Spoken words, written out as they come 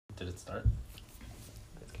Did it start?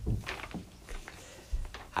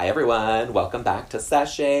 Hi everyone, welcome back to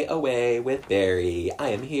Sashay Away with Barry. I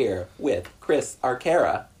am here with Chris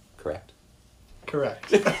Arcara, correct?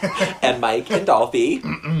 Correct. And Mike Indolfi.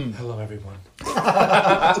 Hello, everyone.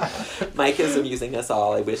 Mike is amusing us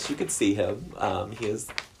all. I wish you could see him. He is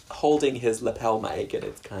holding his lapel mic and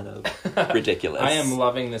it's kind of ridiculous. I am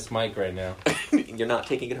loving this mic right now. You're not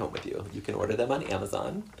taking it home with you. You can order them on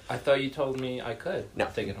Amazon. I thought you told me I could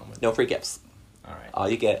take it home with me. No free gifts. All right. All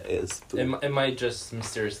you get is food. It might just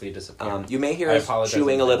mysteriously disappear. You may hear us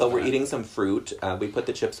chewing a little. We're eating some fruit. We put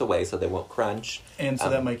the chips away so they won't crunch. And so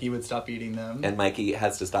that Mikey would stop eating them. And Mikey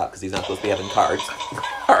has to stop because he's not supposed to be having carbs.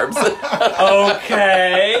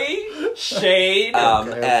 Okay. Shade.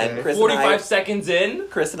 And Chris 45 seconds in.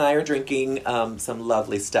 Chris and I are drinking some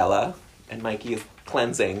lovely Stella. And Mikey is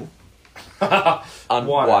cleansing on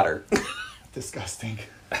water. Disgusting.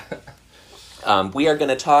 We are going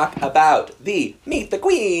to talk about the Meet the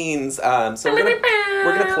Queens. So we're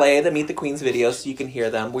gonna play the Meet the Queens videos so you can hear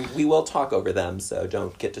them. We will talk over them, so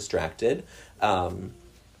don't get distracted.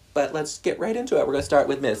 But let's get right into it. We're going to start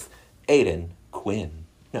with Miss Aiden Quinn.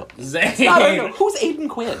 No. Zane. Who's Aiden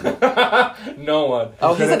Quinn? No one.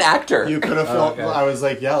 Oh, he's an actor. You could have felt... Okay. I was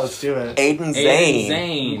like, yeah, let's do it. Aiden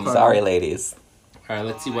Zane. Sorry, ladies. All right,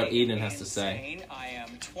 let's see what Aiden has to say. I am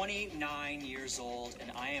 29 years old, and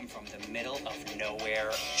I am from the middle of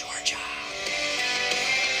nowhere, Georgia.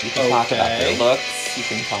 You can talk about their looks. You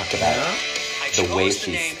can talk about the way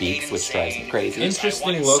she speaks, which drives me crazy.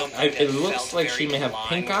 Interesting look. It looks like she may have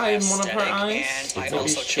pink eye in one of her eyes.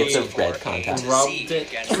 It's a red contact. Rubbed it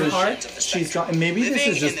too hard. She's got... And maybe this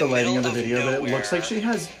is just the lighting of the video, but it looks like she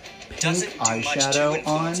has pink eyeshadow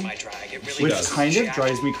on, which kind of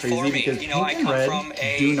drives me crazy because pink and red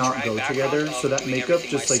do not go together, so that makeup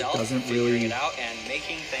just like doesn't really...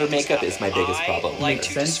 Her makeup is my biggest problem. Makes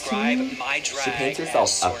sense to me. She paints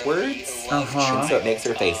herself upwards, so it makes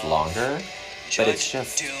her face longer, but it's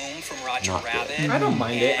just not good. I don't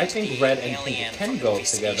mind it. I think red and pink can go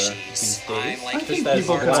together these days. I think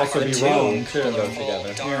people could also be wrong to go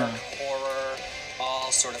together. Yeah.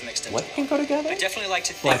 Sort of mixed what can go together? I definitely like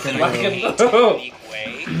to think Black that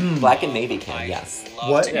Black and navy can, yes.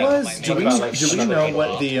 What was... Do we know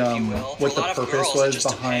what the purpose was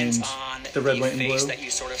behind the red, white, and blue?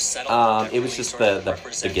 It was just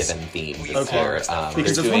the given theme this year.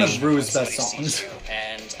 Because it's one of Rue's best songs.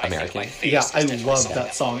 American. Yeah, I love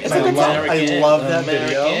that song. And I love that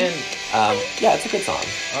video. Yeah, it's a good song.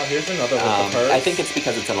 Oh, here's another one of hers. I think it's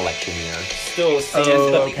because it's an election year. Still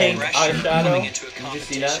seeing the pink eyeshadow. Did you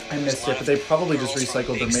see that? I missed it, but they probably just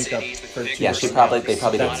recycled the makeup for two. Yeah, they probably did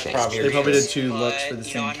the same. They probably did two looks for the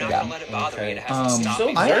same thing. Yeah. Okay.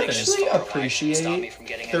 I actually appreciate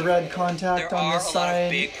the red contact on this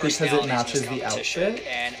side because it matches the outfit.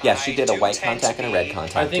 Yeah, she did a white contact and a red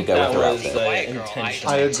contact to go with her outfit.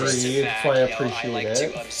 Intentional. I agree, so I appreciate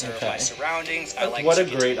it. Okay. What a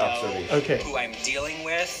great observation. Okay. Who I'm dealing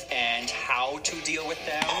with and how to deal with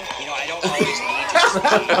them. You know, I don't always need to just be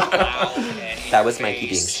loud and That was Mikey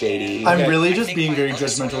being shady. I'm really just being very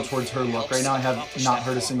judgmental towards her look right now. I have not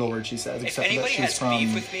heard a single word she says, except that she's from...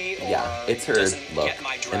 Yeah, it's her look.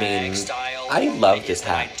 I mean, I love this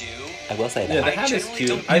hat. I will say that. Yeah, the hat is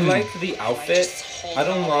cute. I like the outfit. I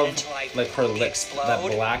don't love like her lips, that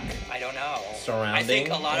black surrounding. I think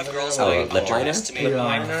a lot of girls lip liner? underestimate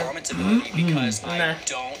my performance ability because I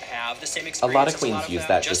don't have the same experience. A lot of queens use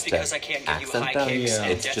that just to because I can't give you accent high them. kicks Yeah.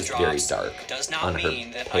 and It's death just drops very dark does not on her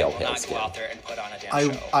mean that pale I will not skin. go out there and put on a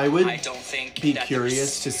damn show. I would don't think be that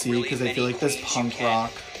curious to there's see, really because I feel many like this queens you punk can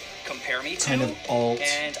rock compare me to, kind of alt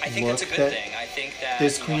and I think look that's a good that thing. I think that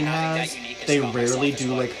this you know, queen having has, that uniqueness they about rarely myself do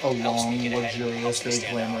is like a what helps me long, get ahead and luxurious, helps me very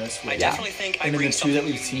stand out. glamorous I look. definitely think I And in bring the two that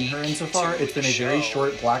we've something seen her in so unique far, to it's been a the very show.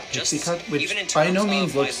 short black Just pixie cut, which even in by no terms means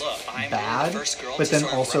of my looks look, I'm bad, the first girl but to then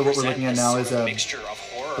sort of also what we're looking at represent now this is sort of a mixture of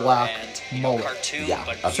horror black and, mullet. cartoon, Yeah,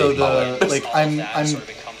 but a So big mullet. the, like, all of that I'm sort of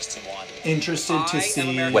encompassed in one. interested to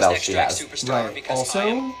see what else she has. Right.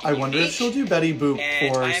 Also, I wonder if she'll do Betty Boop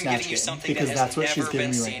for Snatch Game, because that's what she's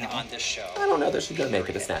giving me right now. I don't know that she's gonna make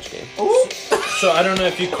it a Snatch Game. So I don't know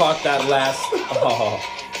if you caught that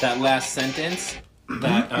last sentence.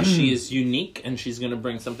 That she is unique and she's gonna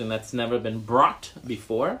bring something that's never been brought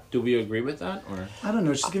before. Do we agree with that, or I don't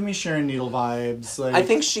know. She's giving me Sharon Needle vibes. Like, I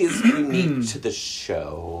think she's unique to the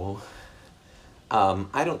show.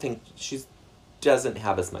 I don't think doesn't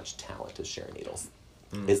have as much talent as Sharon Needles.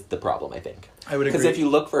 Is the problem, I think. I would agree. Because if you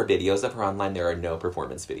look for videos of her online, there are no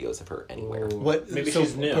performance videos of her anywhere. What? Maybe so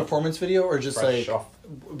she's new. Performance video, or just Fresh like off.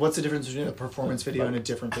 what's the difference between a performance video and a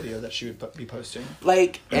different video that she would be posting?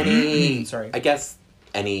 Like any, Sorry. I guess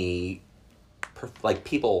any like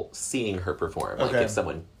people seeing her perform. Like Okay. if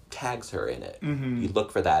someone tags her in it, Mm-hmm. you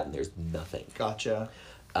look for that and there's nothing. Gotcha.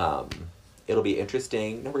 It'll be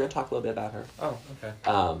interesting. No, we're going to talk a little bit about her. Oh, okay.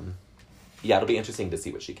 Yeah, it'll be interesting to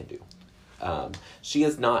see what she can do. She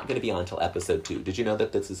is not going to be on until episode 2. Did you know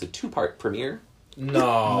that this is a 2-part premiere? No,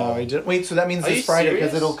 No. I didn't. Wait, so that means Are you this Friday, because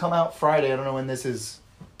serious? it'll come out Friday. I don't know when this is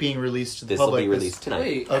being released to the This will public. be released tonight.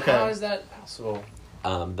 Wait, Okay. how is that possible?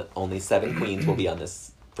 Only 7 queens will be on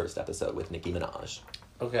this first episode with Nicki Minaj.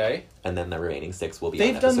 Okay. And then the remaining 6 will be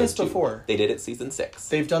They've on done episode this 2. before. They did it season 6.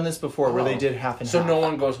 They've done this before, where they Oh. did half and So half. no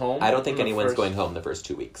one goes home? I don't think on the anyone's first- going home the first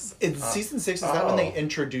 2 weeks. It's season 6. Is that when they Oh.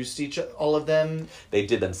 introduced all of them They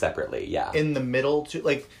did them separately, yeah. in the middle?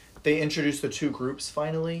 Like they introduced the 2 groups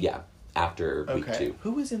finally. Yeah, after week Okay. 2.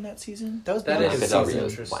 Who was in that season? That was That Monica's is Bianca Del season.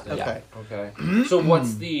 Rio's interesting. one, yeah. Okay. Okay. So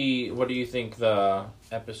what do you think the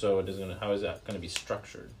episode is gonna, how is that gonna be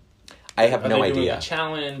structured? I have Are no they doing idea. a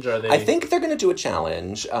challenge? Are they? I think they're going to do a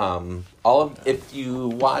challenge. If you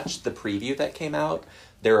watch the preview that came out,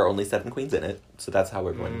 there are only 7 queens in it, so that's how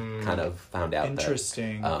everyone kind of found out.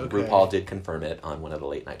 Interesting. That, Okay. RuPaul did confirm it on one of the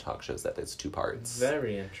late night talk shows that it's 2 parts.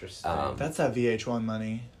 Very interesting. That's that VH1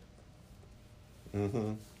 money.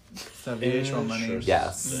 Mm-hmm. It's that VH1 money. Interesting.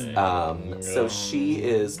 Yes. So she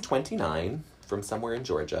is 29 from somewhere in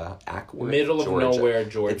Georgia, Ackworth, Middle of Georgia. nowhere,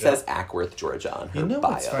 Georgia. It says Ackworth, Georgia on her You know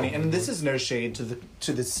bio. what's funny, and this is no shade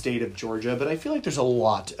to the state of Georgia, but I feel like there's a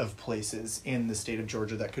lot of places in the state of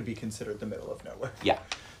Georgia that could be considered the middle of nowhere. Yeah,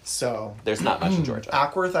 So there's not much in Georgia.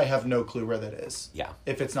 Ackworth, I have no clue where that is. Yeah.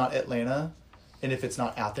 If it's not Atlanta, and if it's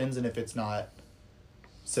not Athens, and if it's not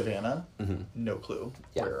Savannah, no clue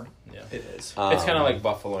Yeah. where Yeah. it is. It's kind of like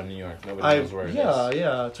Buffalo, New York. Nobody knows where it is.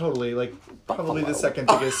 Yeah, totally. Like probably the Buffalo. second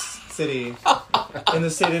biggest city in the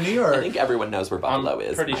state of New York. I think everyone knows where Buffalo I'm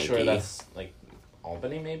is. pretty sure Mikey. that's like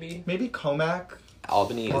Albany, maybe. Maybe Comac.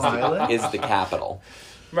 Albany is Long Island? is the capital.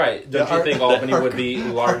 Right? Don't Yeah, you think Albany would be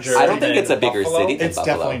larger? I don't think than it's a bigger Buffalo? city than It's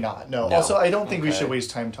Buffalo. definitely not. No. No. Also, I don't think we Okay. should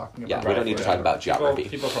waste time talking Yeah, about we don't need to talk about geography.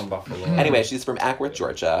 People from Buffalo. Anyway, she's from Ackworth,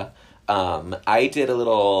 Georgia. I did a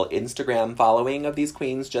little Instagram following of these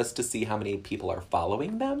queens just to see how many people are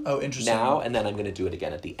following them. Oh, interesting. Now, and then I'm going to do it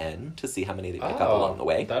again at the end to see how many they pick up along the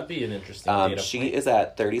way. That'd be an interesting data She point. is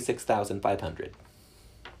at 36,500.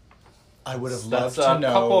 I would have That's loved to a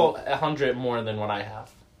know couple 100 more than what I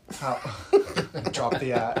have. how. Drop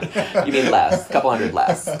the ad. You mean less? A couple hundred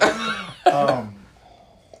less.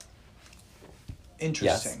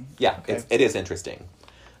 Interesting. Yes. Yeah, Okay. it is interesting.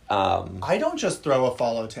 I don't just throw a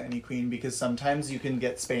follow to any queen because sometimes you can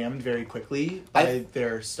get spammed very quickly by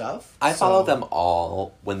their stuff. I so- follow them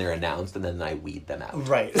all when they're announced, and then I weed them out.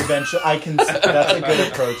 Right. Eventually, I can. That's a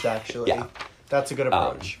good approach, actually. Yeah. That's a good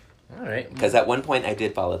approach. All right. Because at one point I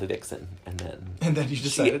did follow the Vixen, and then And then you she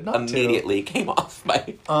decided not immediately came off my...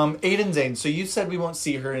 to. Aiden Zane. So you said we won't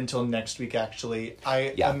see her until next week. Actually,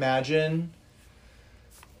 I Yeah. imagine.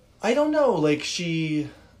 I don't know. Like she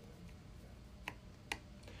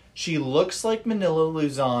looks like Manila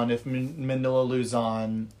Luzon if Manila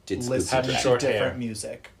Luzon Did listened Had to short different hair.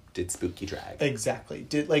 music. Did spooky drag. Exactly.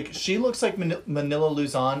 She looks like Manila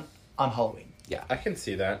Luzon on Halloween. Yeah. I can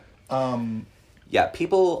see that. Yeah,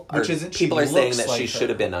 people are, Which isn't- she people are saying looks that she like should her.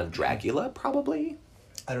 have been on Dragula, probably.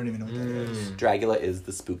 I don't even know what that is. Dragula is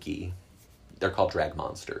the spooky... They're called drag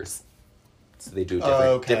monsters. So they do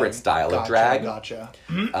Oh, different style of Gotcha, drag. Gotcha.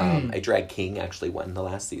 A drag king actually won the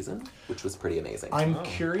last season, which was pretty amazing. I'm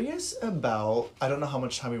curious about. I don't know how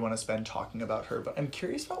much time we want to spend talking about her, but I'm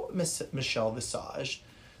curious about what Michelle Visage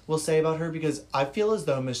will say about her because I feel as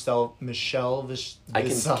though Michelle Visage I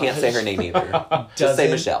can't say her name either. Just say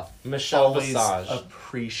Doesn't Michelle. Michelle always Visage.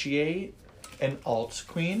 appreciate an alt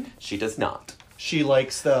queen. She does not. She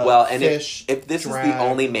likes the Well, and fish. if this is drag. the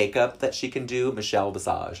only makeup that she can do, Michelle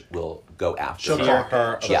Visage will go after She'll her. Tear clock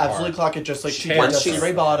her it. She'll apart. absolutely clock it just like she did Once Dusty she's-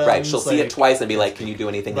 Ray Bottoms. Right, she'll see it like- twice and be like, can you do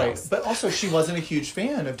anything Right, else? but also she wasn't a huge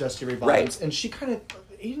fan of Dusty Ray Bottoms, Right. and she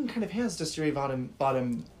Aiden kind of has Dusty Ray Bottom A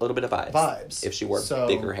little bit of vibes. vibes. If she wore So-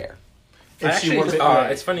 bigger hair. if she were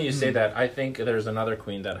it's funny you say that. I think there's another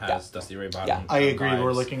queen that has Yeah. Dusty Ray Bottom. Yeah. I agree. vibes.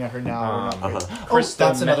 We're looking at her now. Um, Oh, Crystal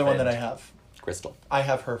that's another one Method. that I have. Crystal. I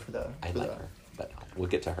have her for the. I for like the- her. But we'll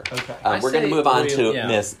get to her. Okay. We're going to move on to yeah.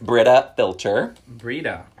 Miss Britta Filter.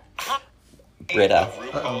 Brita. Britta.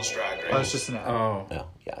 RuPaul's Drag Oh, Race. it's just an ad. Oh. Oh,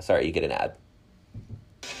 yeah. Sorry, you get an ad.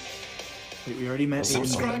 Wait, we already met. Aiden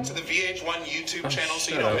Subscribe Zane. to the VH1 YouTube channel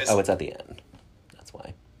so you shut don't up. miss Oh, it's at the end. That's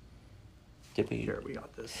why. Did we? Here, we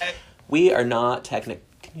got this. We are not technic.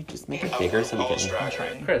 Can you just make it bigger so we RuPaul's can? Drag Race.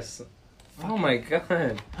 Trying. Chris. Oh my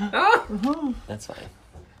god. Ah! That's fine.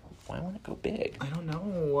 Why won't it go big? I don't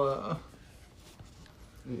know.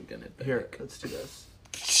 I'm gonna Here, let's do this.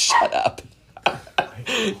 Shut up.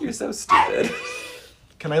 You're so stupid.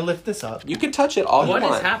 Can I lift this up? You can touch it all What you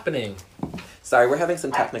is want. happening? Sorry, we're having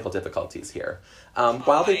some technical difficulties here.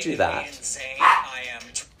 While they do that,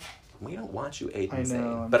 we don't want you, Aiden I know, Zane.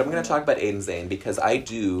 I'm But I'm going to sorry. talk about Aiden Zane because I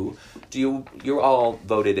do. You all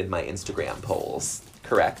voted in my Instagram polls,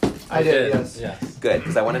 correct? I did, yes. Yes. Good,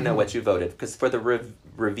 because I want to know what you voted. Because for the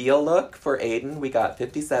reveal look for Aiden, we got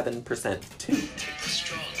 57%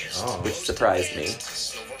 toot, which surprised me.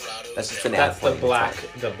 That's just an ad That's the for black,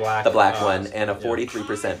 the black one, and a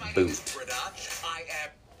 43% boot.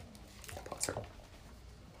 Pause her.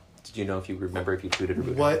 Did you know if you remember if you tooted or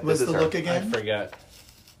booted? What was This is the her. look I again? forget.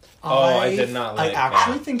 Oh, I did not like I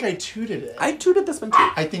actually that. think I tooted it. I tooted this one too.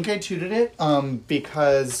 I think I tooted it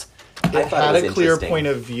because I it thought had it was a clear interesting. point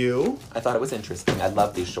of view. I thought it was interesting. I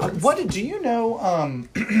love these shorts. What do you know?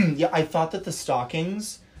 Yeah, I thought that the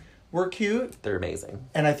stockings were cute, They're amazing.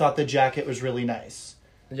 and I thought the jacket was really nice.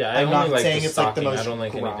 Yeah, I I'm only not like saying the it's like the stocking. most I don't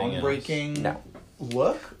like anything else. groundbreaking No.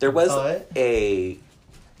 look. There was but the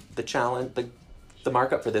challenge, the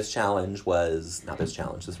markup for this challenge was, not this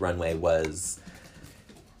challenge, this runway was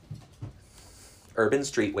urban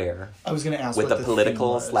streetwear I was going to ask with what a the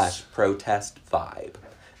political theme was. / protest vibe.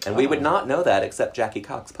 And we would not know that except Jackie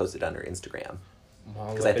Cox posted on her Instagram. Well,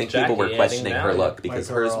 Because look I think at people were Jackie questioning adding her value. look because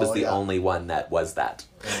My hers was girl, the yeah. only one that was that.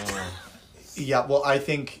 Yeah, well, I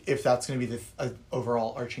think if that's going to be the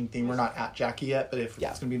overall arching theme, we're not at Jackie yet, but if Yeah.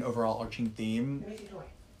 it's going to be an overall arching theme,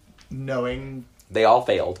 knowing They all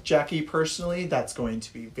failed. Jackie personally, that's going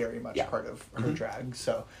to be very much Yeah. Mm-hmm. part of her drag.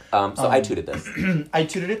 So So I tooted this. I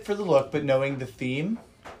tooted it for the look, but knowing the theme,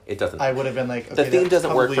 It doesn't. I would have been like, okay, The theme that's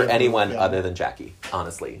doesn't work probably for a move, anyone yeah. other than Jackie,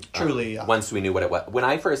 honestly. Truly, yeah. Once we knew what it was. When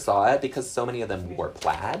I first saw it, because so many of them wore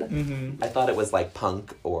plaid, I thought it was like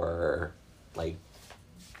punk or like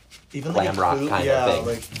Even glam like a rock cool- kind yeah, of thing.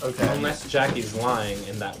 Like, okay. Unless Jackie's lying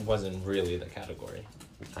and that wasn't really the category.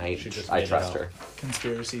 She just I made it trust up. her.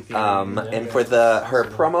 Conspiracy theory. And for her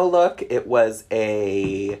promo look, it was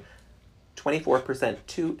a 24%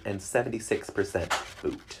 toot and 76%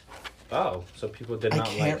 boot. Oh, so people did I not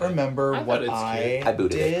can't like remember I thought what it's cute. I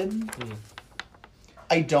booted it. did.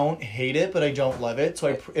 I don't hate it, but I don't love it. So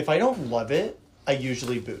if I don't love it, I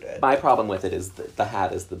usually boot it. My problem with it is the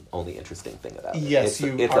hat is the only interesting thing about it. Yes,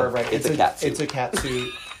 you it's are a, right. It's a cat suit. It's a cat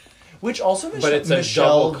suit. Which also But it's a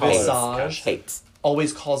Michelle double color Visage Hates.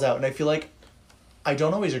 always calls out. And I feel like I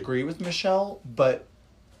don't always agree with Michelle, but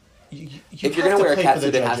you If you're have gonna to wear a play cat for the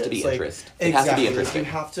suit, it has to judges. be Like, interest. It has to be exactly. interesting.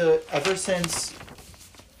 You have to, ever since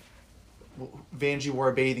Vanjie wore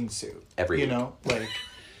a bathing suit. Every you week. know, like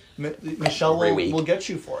Michelle Every week. will get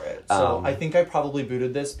you for it. So Um, I think I probably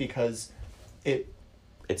booted this because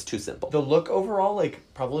It's too simple. the look overall like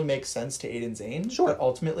probably makes sense to Aiden Zane. Sure. But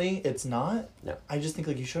ultimately it's not. No. I just think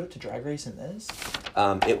like you showed up to Drag Race in this.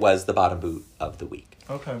 It was the bottom boot of the week.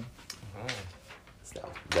 Okay. So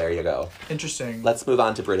there you go. Interesting. Let's move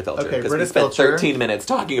on to Brita Filter Okay, because we Brita spent Filter. 13 minutes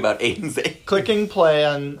talking about Aiden Zane. Clicking play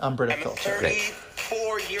on Brita I'm Filter.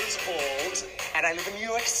 34 years old, and I live in New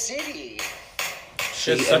York City.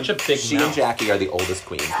 She has such a big She mouth. and Jackie are the oldest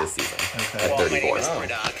queens this season Okay. at Well, my 34. name is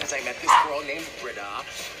Britta because I met this girl named Britta,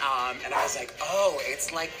 and I was like, oh,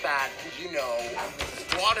 it's like that,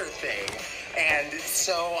 water thing. And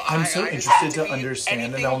so I'm so I interested decided to understand,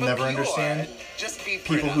 and anything I'll but never pure understand and just be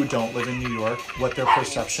people Britta. who don't live in New York, what their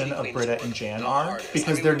perception of Britta and Jan are,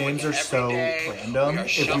 because their names are so random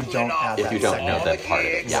if you don't add If that you don't know segment. that part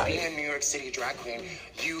of it, yeah. Being a New York City drag queen,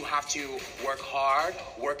 you have to work hard,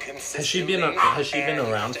 work consistently. Has she been and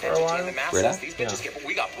you around have to for a entertain while? the masses. Britta? These bitches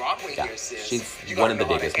we got Broadway Yeah. here, sis. She's You one gotta of the know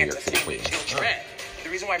how biggest to New York City entertain queens. Jill Trent. The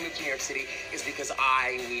reason why I moved to New York City is because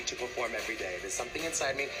I need to perform every day. There's something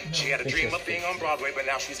inside me. She had a dream of being on Broadway, but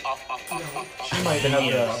now she's off. She might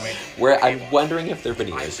have I'm wondering if they're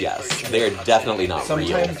veneers, yes. They're definitely not real.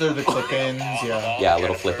 Sometimes they're the clip-ins, yeah. Yeah, a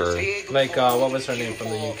little flipper. Like, what was her name from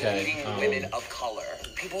the UK? Women of color.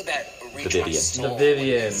 People that reach The my Vivian. soul. The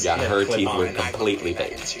Vivian. Yeah, her clip teeth on. were And I completely put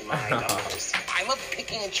that fake. into my numbers. I love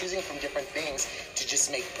picking and choosing from different things to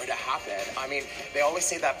just make Britta happen. I mean, they always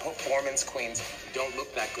say that performance queens don't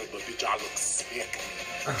look that good, but bitch, I look sick.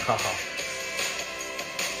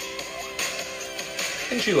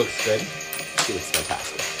 I think she looks good. She looks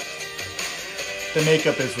fantastic. The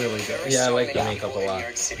makeup is really There good. are Yeah, I so like many the makeup people a lot. in New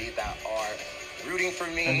York City that are rooting for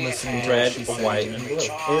me. And listening to Red, what she's saying. white,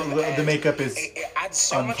 and blue. The makeup is It adds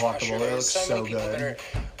so much unclockable. pressure. It There's looks so so many people good. that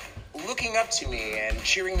are looking up to me and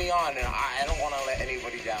cheering me on, and I don't want to let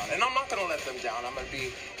anybody down. And I'm not going to let them down. I'm going to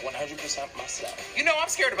be 100% myself. I'm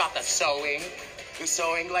scared about the sewing. the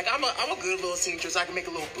sewing. Like I'm a good little seamstress. I can make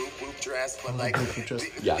a little boop dress, but like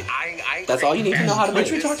Yeah. I That's all you need to know how to make.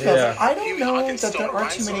 Which we talked about. Yeah. I don't know that there are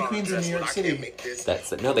too many queens in New York City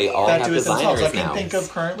That's it. No, they all that have do it themselves. I designers can now. think of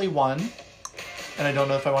currently one, and I don't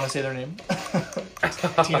know if I want to say their name.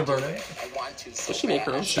 Tina Burner. Does she make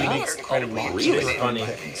her own She stuff? makes a lot Really? of her own Funny.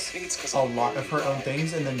 things. A lot of her own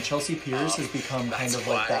things, and then Chelsea Pierce has become kind of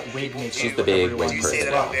like that wig maker. She's the for big everyone wig as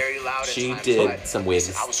person. well. She did some wigs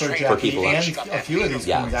For for Jackie people. and a few of these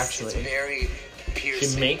Yeah. queens actually.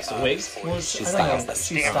 She makes wigs? Well, She I don't styles know. them.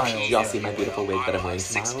 She styles. Y'all see my beautiful wig that I'm wearing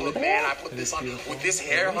Six tomorrow? foot man, I put this on with this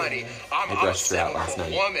hair, honey. I'm a dressed her out last 7-foot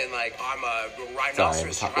night. woman. Like I'm a Sorry,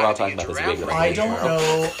 rhinoceros. we're all talking about this wig that I'm I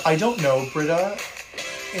wearing. don't know Britta.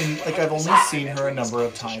 And like I've only seen her a number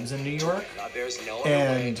of times in New York. There's no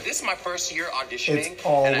And this is my first year auditioning. it's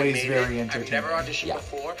always and I made very it. I've never entertaining. auditioned Yeah.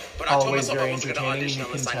 before, but I told Always myself very I wasn't gonna entertaining, audition you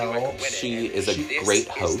unless can I knew I tell. could win She it. is a This great is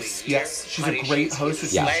the host. year. Yes, she's Honey, a great she's host,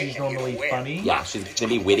 which Yeah. means she's normally funny. Yeah, she's gonna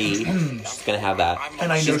be witty. She's gonna have that.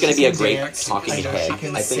 And I know She's gonna she be a can great dance. talking I know head. she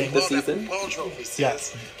can I think sing. this season. World trophy, sis.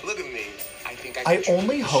 Yes. Look at me. I think I can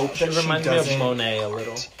only hope that It she reminds me of doesn't. Monet a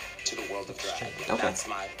little. to the world of drag. Okay. That's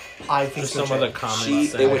my I think There's so some too. other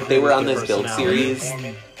comments. They were on Their this Build personality.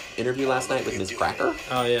 Series interview last night with Ms. Cracker,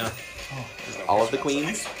 Oh yeah. all of the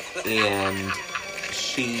queens, and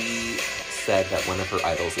she said that one of her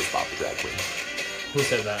idols is Bob the Drag Queen. Who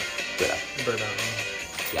said that? Britta. Bird.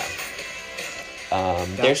 Yeah.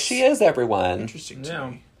 There That's she is, everyone. Interesting to Yeah.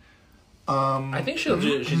 me. I think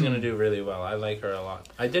she's gonna do really well. I like her a lot.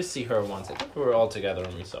 I did see her once. I think we were all together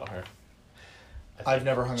when we saw her. I've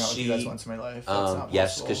never hung out with you guys She- once in my life. That's not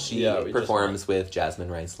Yes, possible. because she Yeah, we just performs with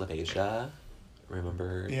Jasmine Rice LaBeija.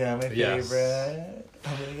 Remember? Yeah, my Yes. favorite.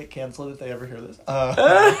 I'm gonna get canceled if they ever hear this.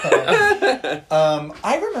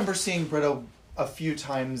 I remember seeing Britta a few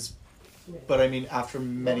times, but I mean after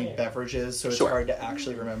many beverages, so it's Sure. hard to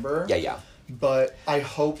actually remember. Yeah, yeah. But I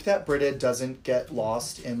hope that Britta doesn't get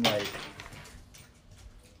lost in like.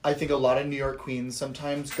 I think a lot of New York queens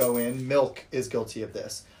sometimes go in. Milk is guilty of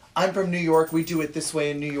this. I'm from New York. We do it this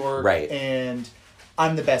way in New York, Right. And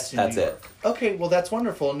I'm the best in That's New it. York. Okay, well that's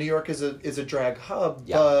wonderful. New York is a drag hub,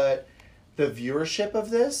 Yeah. but the viewership of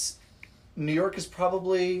this, New York is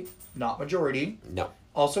probably not majority. No.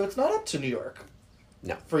 Also, it's not up to New York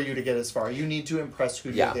No. for you to get as far. You need to impress who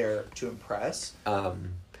Yeah. you're there to impress.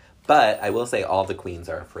 But I will say all the queens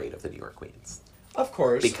are afraid of the New York queens. Of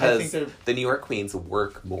course, I Because think they're. the New York queens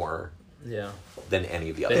work more Yeah. than any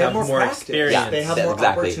of the They others. have more more practice. experience. Yeah, They have that- more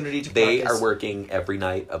exactly. opportunity to They practice. are working every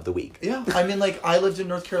night of the week. Yeah, I mean, like I lived in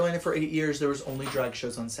North Carolina for 8 years. There was only drag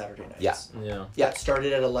shows on Saturday nights. Yeah. Yeah. Yeah. That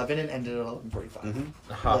started at 11 and ended at 11:45.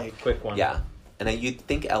 Mm-hmm. Hot, Like- quick one. Yeah, and you'd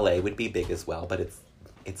think LA would be big as well, but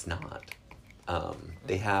it's not.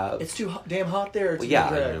 They have It's too damn hot there. To well, do yeah,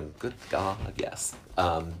 drag. I know, good God, yes.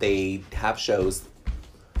 They have shows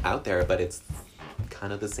out there, but it's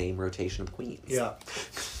kind of the same rotation of queens. Yeah.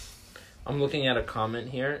 I'm looking at a comment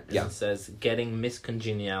here. And Yeah. It says getting Miss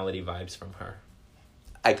Congeniality vibes from her.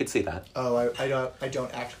 I could see that. Oh, I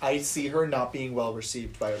don't act. I see her not being well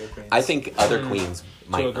received by other queens. I think other queens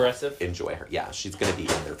might aggressive? not enjoy her. Yeah, she's gonna be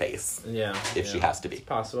in their face Yeah. if she has to be. It's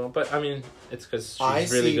possible, but I mean, it's because she's I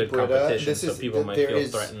really see good Britta. competition, This so is people might there feel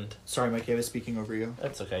is- threatened. Sorry, Mike, I was speaking over you.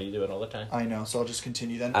 That's okay. You do it all the time. I know, so I'll just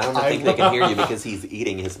continue then. I don't think they can hear you because he's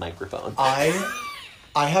eating his microphone.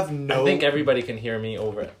 I have no. I think everybody can hear me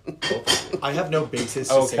over it. I have no basis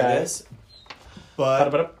to say Okay. this, but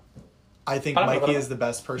Ba-da-ba-da. I think Mikey is the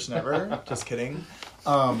best person ever. Just kidding.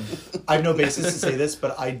 I have no basis to say this,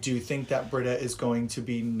 but I do think that Britta is going to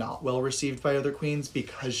be not well received by other queens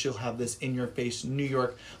because she'll have this in-your-face New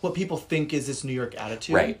York, what people think is this New York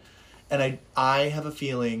attitude. Right. And I have a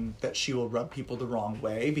feeling that she will rub people the wrong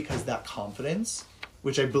way because that confidence,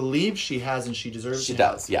 which I believe she has and she deserves She to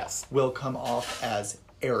have, does, yes. will come off as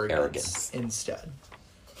arrogance Arrogance. instead.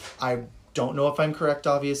 I don't know if I'm correct,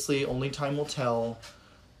 obviously. Only time will tell.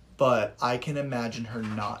 But I can imagine her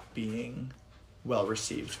not being well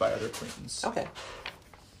received by other queens. Okay.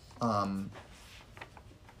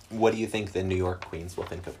 What do you think the New York queens will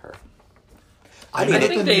think of her? I mean, think I the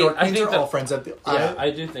think New they- York I queens think are that- all friends. Yeah,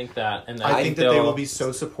 I do think that, and I think that they they'll- will be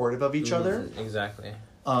so supportive of each other. Exactly.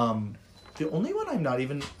 The only one I've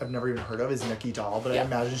never even heard of is Nikki Doll, but Yeah. I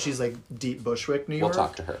imagine she's like deep Bushwick, New We'll York.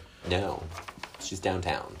 talk to her. No. She's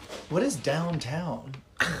downtown. What is downtown?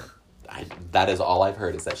 That is all I've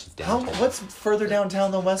heard is that she's downtown. What's further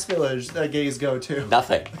downtown than West Village that gays go to?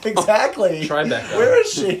 Nothing. Exactly. Tribeca. Where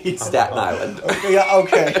is she? Staten Island. Okay, yeah,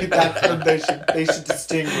 okay. They should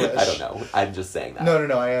distinguish. I don't know. I'm just saying that.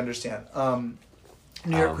 No, I understand.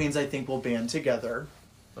 New York Um, Queens, I think, will band together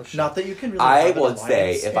Oh, shit. Not that you can really I have an would say,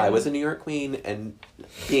 alliance if I was a New York queen and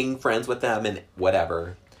being friends with them and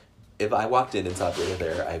whatever, if I walked in and saw Brita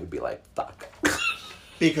there, I would be like, fuck.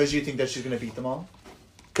 Because you think that she's going to beat them all?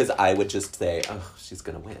 Because I would just say, oh, she's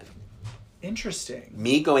going to win. Interesting.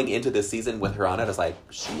 Me going into this season with her on it, I was like,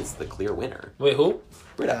 she's the clear winner. Wait, who?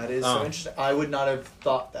 Brita. That is so interesting. I would not have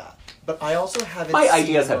thought that. But I also haven't My seen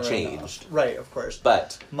ideas have her changed. enough. Right, of course.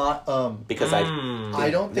 But My, because I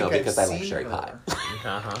don't think because I've I like seen Sherry her. Pie.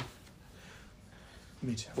 Uh-huh.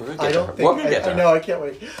 Me too. We're gonna I get don't to her. think We're gonna get to I her. know, I can't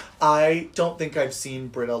wait. I don't think I've seen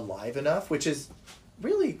Brita live enough, which is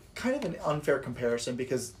really kind of an unfair comparison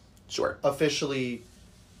because Sure. officially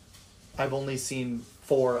I've only seen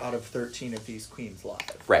 4 out of 13 of these queens live.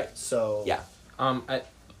 Right. So Yeah.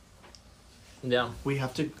 Yeah. we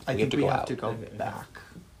have to I We think have to we go have out. to go back.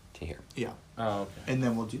 To here. Yeah. Oh, okay. And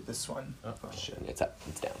then we'll do this one. Oh, Shit. It's up.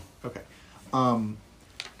 It's down. Okay.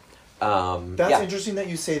 That's That's interesting that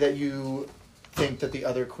you say that you think that the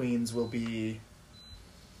other queens will be.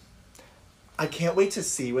 I can't wait to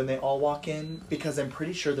see when they all walk in because I'm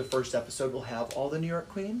pretty sure the first episode will have all the New York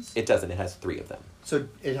queens. It doesn't. It has 3 of them. So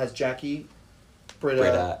it has Jackie, Brita,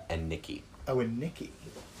 Brita and Nikki. and Nikki.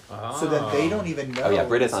 Oh. So then they don't even know. Oh yeah,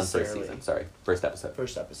 Brita's on first necessarily. season. Sorry, first episode.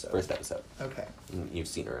 First episode. First episode. Okay. You've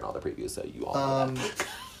seen her in all the previews, so you all know that.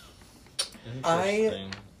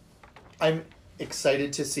 Interesting. I'm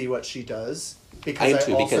excited to see what she does because I am I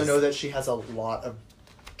too, also because- know that she has a lot of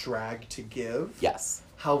drag to give. Yes.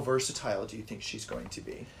 How versatile do you think she's going to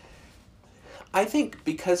be? I think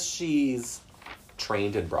because she's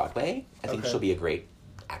trained in Broadway, I think Okay. she'll be a great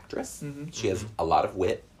actress. Mhm. She has a lot of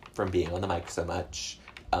wit from being on the mic so much.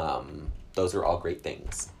 Those are all great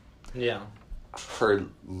things. Yeah. Her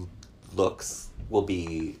looks will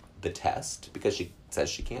be the test because she says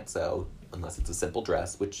she can't sew unless it's a simple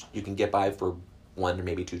dress, which you can get by for 1 or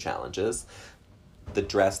maybe 2 challenges. The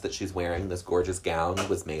dress that she's wearing, this gorgeous gown,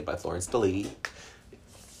 was made by Florence Delee.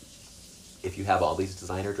 If you have all these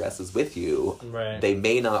designer dresses with you, Right. they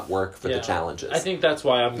may not work for the Yeah. challenges. I think that's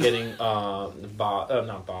why I'm getting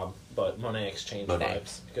not Bob, but Monet Exchange Monet.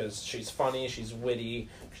 vibes because she's funny, she's witty,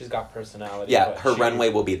 she's got personality. yeah, but her runway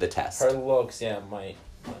will be the test. Her looks, might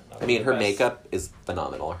not I be mean, the her best. makeup is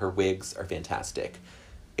phenomenal. Her wigs are fantastic.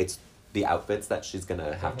 It's the outfits that she's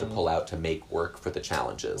gonna have to pull out to make work for the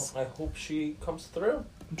challenges. I hope she comes through.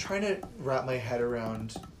 I'm trying to wrap my head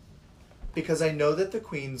around because I know that the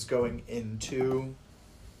queens going into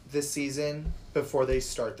this season before they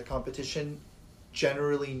start the competition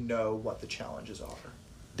generally know what the challenges are.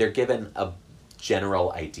 They're given a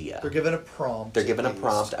general idea. They're given a prompt. They're at given a least.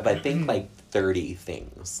 prompt of I think like 30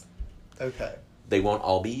 things. Okay. They won't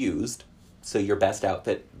all be used, so your best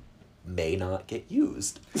outfit may not get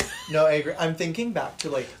used. No, I agree. I'm thinking back to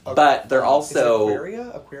like. But they're also is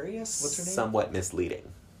it Aquarius? What's her name? somewhat misleading.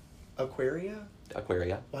 Aquaria?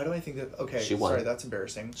 Aquaria. Why do I think that? Okay, She won. sorry, that's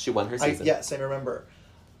embarrassing. She won her season. Yes, I remember.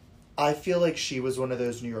 I feel like she was one of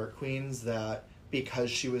those New York queens that because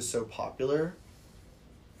she was so popular,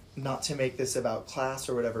 not to make this about class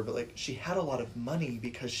or whatever, but like she had a lot of money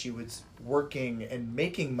because she was working and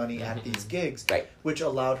making money at these gigs, Right. which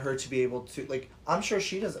allowed her to be able to like. I'm sure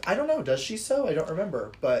she does. I don't know. Does she sew? I don't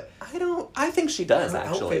remember, but I think she does her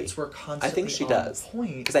actually. outfits were constantly I think she on does.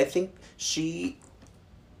 point. Because I think she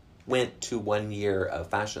went to 1 year of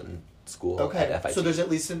fashion school Okay, at FIT. so there's at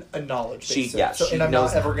least a knowledge she base. yeah, So, she and I'm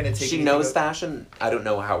knows not ever going to take. she anything knows of- fashion. I don't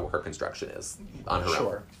know how her construction is on her own.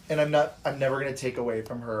 Sure, and I'm never going to take away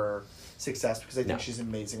from her success because I think No. she's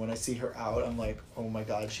amazing. When I see her out, I'm like, oh my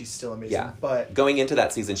god, she's still amazing. Yeah. But Going into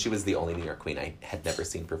that season, she was the only New York queen I had never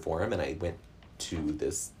seen perform, and I went to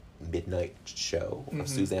this midnight show of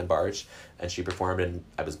Suzanne Barge, and she performed, and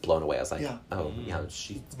I was blown away. I was like, Yeah. oh, yeah,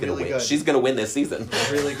 she's gonna Really win. good. She's gonna win this season.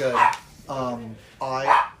 really good.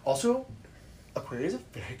 I also Aquaria's a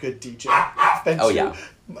very good DJ. I've been Oh, to, yeah.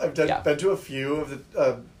 I've been to a few of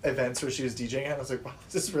the events where she was DJing, and I was like, wow,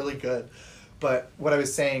 this is really good. But what I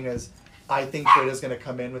was saying is, I think Brita's going to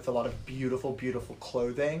come in with a lot of beautiful, beautiful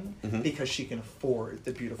clothing because she can afford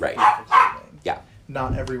the beautiful, Right. beautiful clothing. Yeah.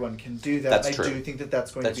 Not everyone can do that. That's I true. do think that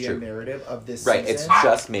that's going That's to be true. a narrative of this Right, season. it's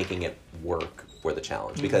just making it work for the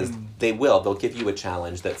challenge because they'll give you a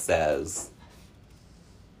challenge that says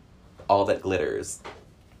all that glitters.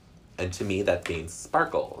 And to me, that means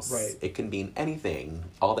sparkles. Right. It can mean anything.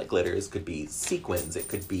 All that glitters could be sequins. It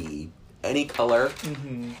could be any color.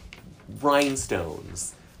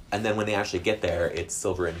 Rhinestones. And then when they actually get there, it's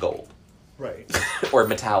silver and gold. Right. Or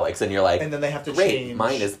metallics. And you're like, And then they have to great, change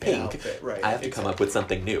mine is the pink. outfit, right, I have to come up with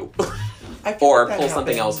something new. I feel Or like that pull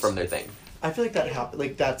something else happens- from their thing. I feel like that happened.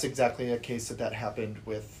 Like that's exactly a case that happened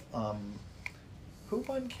with Who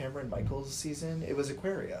won Cameron Michaels' season? It was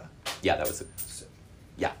Aquaria. Yeah, that was.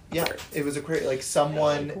 Yeah. Yeah, Aquaria. it was Aquaria. Like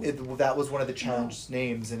someone, that was one of the challenge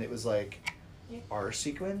names, and it was like our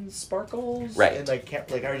sequins sparkles. Right. And like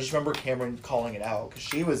I just remember Cameron calling it out because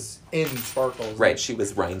she was in sparkles. Right, Like, she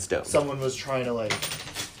was rhinestone. someone was trying to like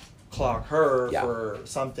clock her Yeah. for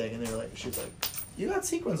something, and they were like, she was like, "You got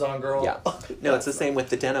sequins on, girl." Yeah. No, it's the same with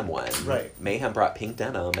the denim one. Right. Mayhem brought pink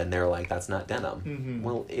denim, and they're like, that's not denim. Mhm.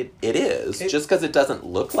 Well, it is. Just because it doesn't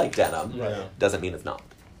look like denim Yeah. doesn't mean it's not.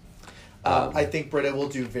 I think Britta will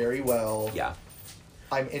do very well. Yeah.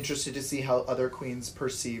 I'm interested to see how other queens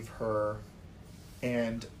perceive her,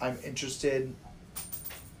 and I'm interested.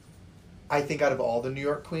 I think out of all the New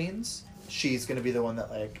York queens, she's going to be the one that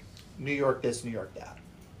like New York this, New York that.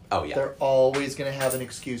 Oh, yeah. They're always going to have an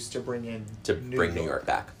excuse to bring in Bring New York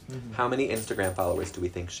back. Mhm. How many Instagram followers do we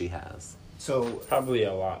think she has? So Probably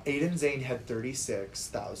a lot. Aiden Zane had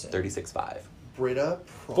 36,000. 36.5. Britta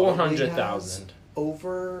probably 400,000. has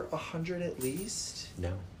over 100 at least.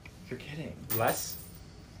 No. You're kidding. Less?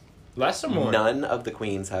 Less or more? None of the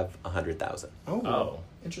queens have 100,000. Oh. Oh.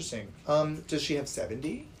 Interesting. Does she have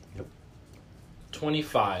 70?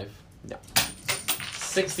 25. No.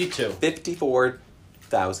 62.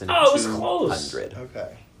 54,200. Oh, it was close.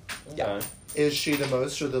 Okay. Yeah. Okay. Is she the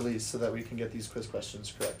most or the least so that we can get these quiz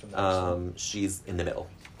questions correct? In the She's in the middle.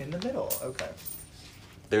 in the middle. Okay.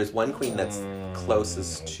 There's one queen that's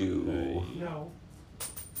closest to No.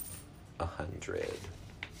 100.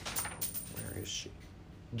 Where is she?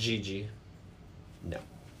 Gigi. No.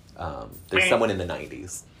 There's someone in the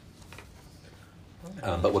 90s.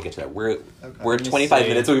 But we'll get to that. We're Let at me 25 see.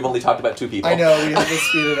 minutes, so we've only talked about 2 people. I know we have to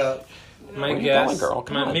speed it up. My Where you guess. going, girl?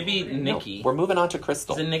 Come on. Maybe No, Nikki. we're moving on to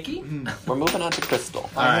Crystal. Is it Nikki? We're moving on to Crystal.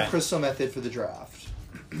 I have Alright. Crystal method for the draft.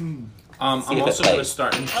 I'm See if also it going to plays.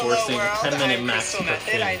 start enforcing 10-minute max per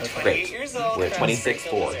queen. I'm 28 Great. years old. We're at from 26-4.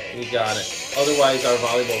 Springfield. You got it. Otherwise, our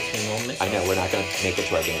volleyball team won't miss. I know, we're not going to make it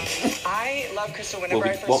to our games. I love Crystal. Whenever Well, we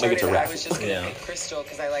I first won't make it started, to I rap. was just going to Yeah. pick Crystal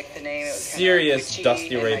because I liked the name. It was Serious witchy,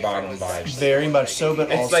 Dusty and Ray my Bottom friend was vibes. Very much so, but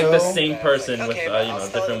It's also like the same person with, Okay, but I'll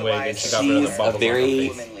different spell it wig, and she got rid of the She's a bubbles very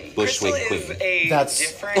on her face. Bushwick Crystal queen. is a That's-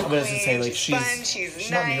 different I was gonna say, queen. like, she's fun, she's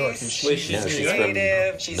she's not New York, nice, is she? Wait, she's No, she's from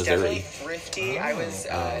creative, she's Missouri. definitely thrifty. I was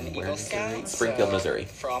an Eagle where's Missouri? Scout. Springfield, so Missouri.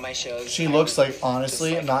 For all my shows. she I looks would like, honestly,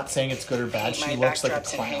 just, I'm not saying it's good or bad, paint she my looks like a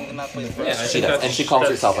backdrops and hang them up with clown. Yeah, I She think does, that's- and she calls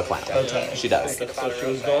that's- herself a clown. Okay. She does. That's what she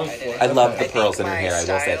was going for. I love the I pearls think in her my hair, I will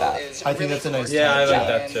say style that. is I think that's a nice really Yeah, I touch. like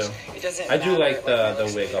that too. It doesn't I do matter, like the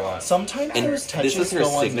most wig a people lot. don't. Sometimes And those touches this is her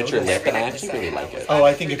go signature unnoticed. lip, and I actually really like it. Oh,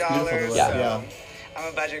 I think it's beautiful the way. Yeah. Yeah. I'm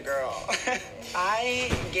a budget girl. I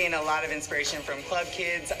gain a lot of inspiration from club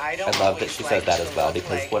kids. I don't. I love that always she like says that to as well, look because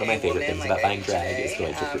like one of my a favorite woman things like about I buying am drag is today.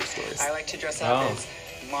 going to thrift stores. I like to dress up Oh. as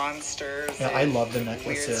monsters. Yeah, I and love the weird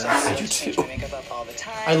necklaces. stuff. I I do change too. my makeup up all the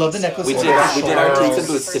time. I love the so- necklace We with did, the we did our Charles. Toots and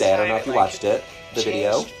Boots today. I don't know if you watched it, the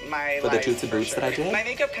video. My for the life, Toots and for Boots that I did. My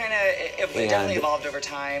makeup kind of definitely And evolved over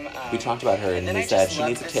time. We talked about her, and then he I said just she love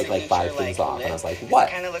needs to her take like 5 signature, things like, off, and I was like, lip. what?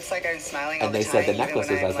 It kind of looks like I'm smiling all And the they time, said the even when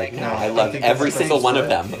necklaces. I was like, I'm, no, No, I I love think every the single one of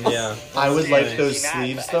them. necklaces Yeah. I would Yeah. like those Not,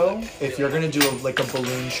 sleeves but I though. look If you're gonna do like a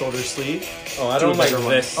balloon shoulder sleeve, Oh, I do don't a like bigger one.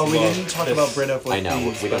 this. Oh, we look. didn't talk This- about Britta with I know,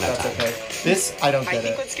 these, we don't but have that's time. okay. This I don't I get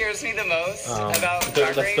think it. what scares me the most Um, about that's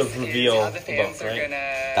Drag the Race reveal is how the fans look, are right?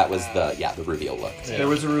 gonna. That was the reveal look. Yeah. There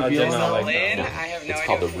was a I did reveal not now? like Lynn, that. I have no It's idea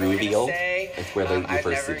called the what we're gonna reveal. say. It's where you I've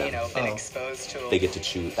first never, see them. been Oh. exposed to They get to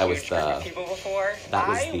choose. That was huge group of the people before. that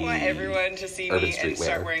was I the want everyone to see Urban me and Streetwear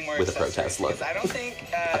start wearing more with a accessories, protest look. because I don't think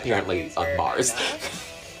Apparently queens on wear Mars.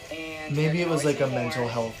 enough, and Maybe there it can was always like a be more. mental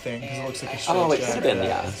health thing because it looks like a straight Oh, it could have been, jacket.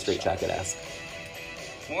 yeah, straight jacket-esque.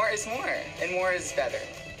 More is more, and more is better.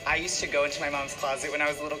 I used to go into my mom's closet when I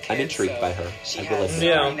was a little kid. I'm intrigued so by her. She I has will so admit.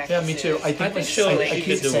 Yeah. many Yeah, me too. I necklaces. think she'll- I she keep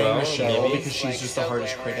could do saying well, Michelle maybe. because she's Like, just so the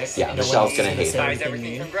hardest glamorous. critic. Yeah, No one Michelle's else gonna is hate say her. Buys anything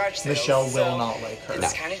everything mean. from garage sales, Michelle will so not like her. No.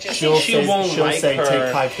 It's kind of just She'll she say, won't she'll like say her.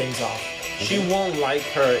 take 5 things off. She won't like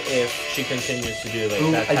her if she continues to do like Ooh,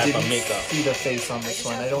 that I type didn't of makeup. see the face on this just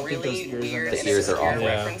one. have I don't think those really ears weird are The nice. ears are insecure awful.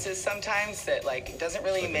 Yeah. references sometimes that like doesn't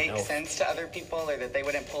really Like an make elf. sense to other people or that they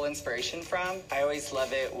wouldn't pull inspiration from. I always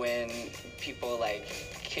love it when people like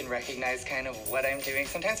can recognize kind of what I'm doing.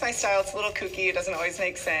 Sometimes my style it's a little kooky. It doesn't always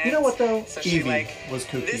make sense. You know what though? So she Evie like was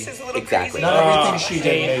kooky. this is a little Exactly. crazy. Not Oh, everything she I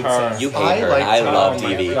did hate made her. sense. You hate her. liked I her. love Oh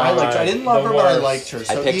my Evie. God. I liked her. I didn't love The her, but I worst. liked her.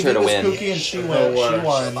 So I picked Evie her to was win. kooky and she The won. She worst.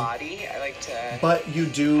 won. Body. I like to. But you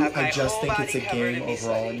do. have my I just whole think it's a body covered game in be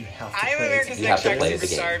overall, slutty. and you have to I'm play. America's You Next have to Top play the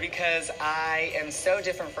Superstar game. because I am so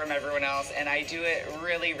different from everyone else, and I do it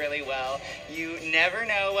really, really well. You never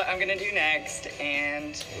know what I'm gonna do next,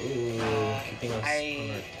 and Ooh, keeping us I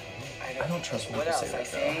I don't trust when people say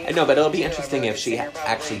that, though. I know, but it'll be interesting if she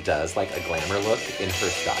actually does like a glamour look in her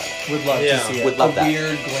style. Would love to see it. Would love that.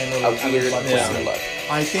 Weird glamour look. A weird I would love to see glamour it. look.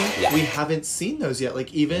 I think we haven't seen those yet.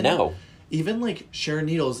 Like even like Sharon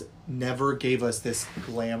Needles never gave us this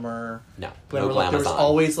glamour. No look. There was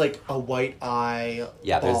always like a white eye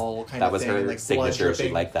ball kind that of was thing. her like signature. She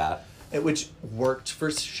liked that. Which worked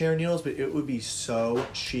for Sharon Needles, but it would be so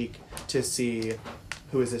chic to see,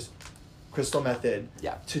 who is this, Crystal Method,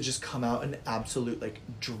 to just come out an absolute like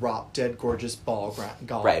drop dead gorgeous ball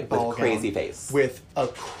with crazy face, with a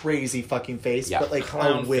crazy fucking face, but like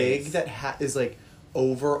a wig that is like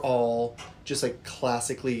overall just like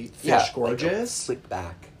classically fish gorgeous, slick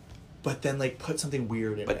back. But then like put something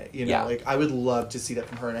weird in it, you know. Like I would love to see that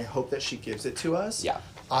from her, and I hope that she gives it to us. Yeah,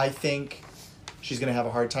 I think she's gonna have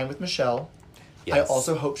a hard time with Michelle. Yes. I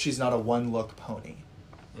also hope she's not a one look pony.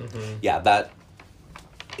 Mm-hmm. Yeah, that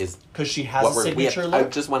is because she has a signature look. I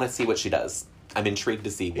just want to see what she does. I'm intrigued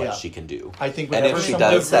to see what she can do. I think, and if she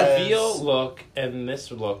does, the reveal look and this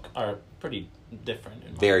look are pretty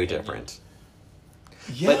different. Very different.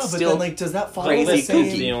 Yeah, but then, like, does that follow the same?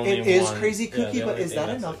 Kooky. It is crazy kooky, but is that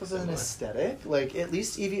enough of an aesthetic? Like, at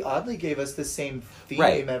least Evie Oddly gave us the same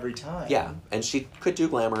theme every time. Yeah, and she could do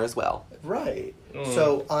glamour as well. Right.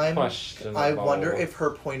 So I wonder if her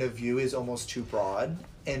point of view is almost too broad,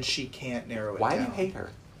 and she can't narrow it down. Why do you hate her?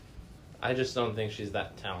 I just don't think she's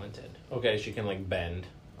that talented. Okay, she can, like, bend.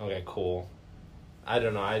 Okay, cool. I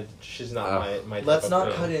don't know. She's not my type Let's of not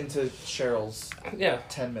girl. cut into Cheryl's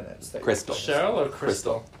 10 minutes. Crystal. Cheryl or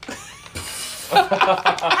Crystal?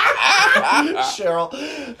 Cheryl.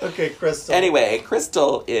 Okay, Crystal. Anyway,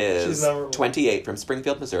 Crystal is 28 from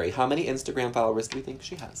Springfield, Missouri. How many Instagram followers do we think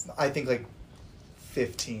she has? I think like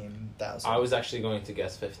 15,000. I was actually going to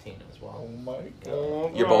guess 15 as well. Oh my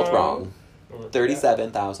god. You're both wrong.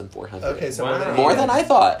 37,400. Okay, so more than I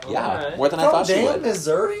thought. Yeah, more than I thought she would.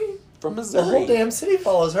 Missouri? From Missouri. The whole damn city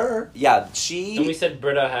follows her. Yeah, she... And we said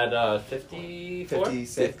Britta had 54?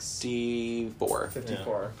 54.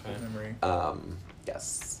 54. Yeah. Okay. Memory.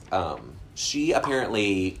 Yes. She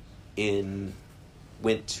apparently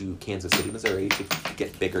went to Kansas City, Missouri to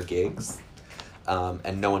get bigger gigs.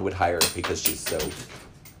 And no one would hire her because she's so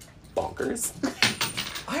bonkers.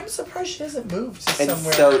 I'm surprised she hasn't moved to and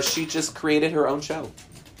somewhere. So she just created her own show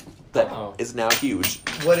that is now huge.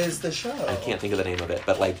 What is the show? I can't think of the name of it,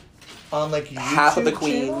 but like on like YouTube half of the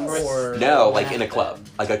queens, or no, like in a club,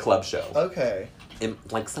 like a club show. Okay. In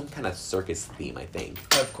like some kind of circus theme, I think.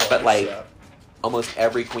 Of course. But like almost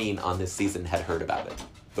every queen on this season had heard about it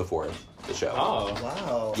before the show. Oh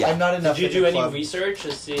wow! Yeah. I'm not enough. Did you do any research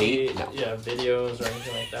to see No. videos or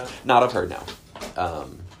anything like that? Not of her, no.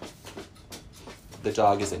 The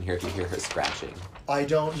dog is in here if you hear her scratching. I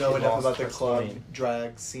don't know enough about the club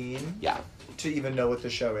drag scene. Yeah. To even know what the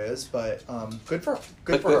show is, but good for her.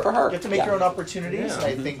 Good for her. You have to make your own opportunities, and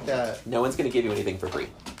I think that no one's going to give you anything for free.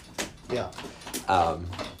 Yeah.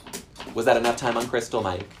 Was that enough time on Crystal,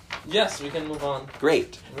 Mike? Yes, we can move on.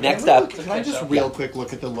 Great. Next up. Can I just real quick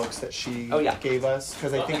look at the looks that she gave us?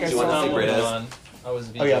 Because I think I saw Britta's. Oh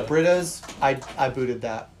yeah, Britta's. I booted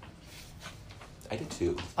that. I did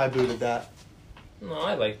too. I booted that. No,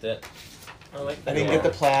 I liked it. I didn't get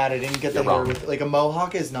the plaid. I didn't get the hair with like a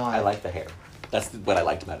mohawk is not. I like the hair. That's what I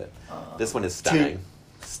liked about it. This one is stunning.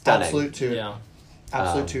 Stunning. Absolute toot. Yeah.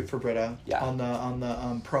 Absolute toot for Britta. Yeah. On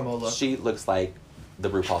the promo look. She looks like the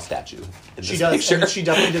RuPaul statue in she this does. picture. And she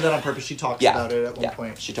definitely did that on purpose. She talks about it at one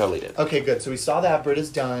point. She totally did. Okay, good. So we saw that.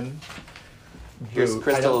 Britta's done. Here's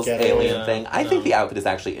Crystal's alien thing. I think the outfit is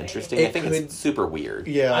actually interesting. I think it's super weird.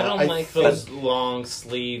 Yeah, I don't like those long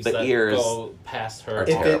sleeves that ears go past her.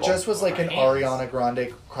 If it just was like an Ariana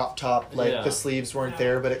Grande crop top, like the sleeves weren't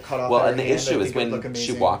there, but it cut off. Well, and the issue is when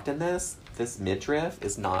she walked in this midriff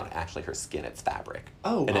is not actually her skin; it's fabric.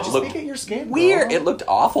 Oh, and just make it your skin. Weird. Girl. It looked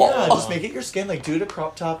awful. Yeah, just make it your skin. Like do it a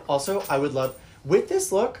crop top. Also, I would love with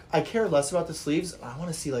this look. I care less about the sleeves. I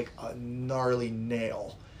want to see like a gnarly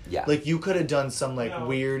nail. Yeah. Like you could have done some like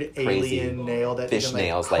weird alien nail that fish even, like,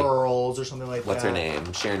 nails, curls or something like what's that. her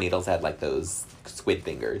name? Sharon Needles had like those squid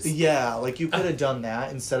fingers. Yeah, like you could have done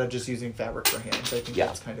that instead of just using fabric for hands. I think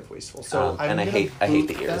that's kind of wasteful. So and I hate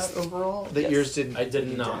the ears. Overall, the ears didn't. I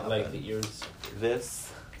did not like the ears.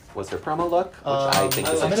 This was her promo look, which I think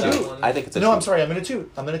is a toot. I think it's a no. toot. I'm sorry. I'm gonna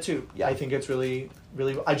toot. Yeah. I think it's really,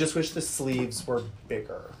 really. I just wish the sleeves were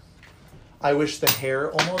bigger. I wish the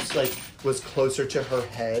hair almost like was closer to her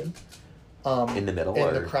head. In the middle,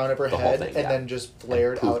 in the crown of her head, thing, and then just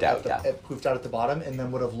flared poofed out poofed out at the bottom, and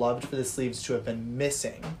then would have loved for the sleeves to have been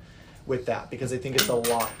missing with that because I think it's a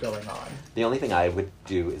lot going on. The only thing I would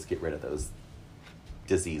do is get rid of those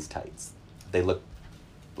disease tights. They look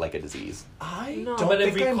like a disease. I No, don't but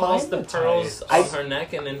it think I recalls mind the the pearls tights. on her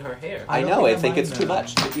neck and in her hair. I I don't know. think I I think mind it's too that.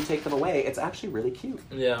 much. If you take them away, it's actually really cute.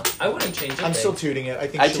 Yeah, I wouldn't change it. I'm still tooting it. I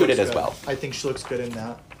think I she toot looks it as good. well. I think she looks good in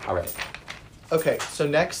that. All right. Okay, so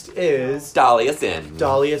next is Dahlia Sin.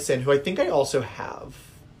 Dahlia Sin, who I think I also have.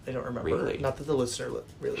 I don't remember. Really? Not that the listener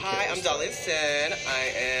really cares. Hi, I'm Dahlia Sin. I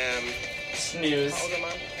am. Snooze. How old am I?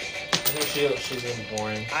 I think she's been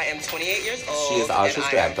boring. I am 28 years old. She is Aja's and I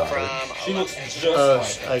drag am daughter. from She looks Los just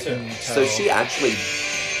Angeles. like I it, too. can tell. So she actually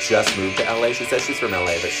just moved to LA. She says she's from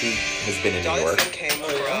LA, but she has been in New Dahlia York Sin came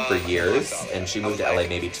Oh, yeah? for from years, Dahlia. and she I moved was to LA like,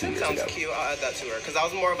 maybe 2 years sounds ago. cute. I'll add that to her because I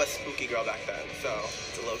was more of a spooky girl back then, so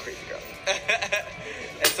it's a little crazy girl.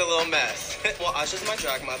 It's a little mess. Well, Asha's my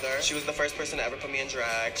drag mother. She was the first person to ever put me in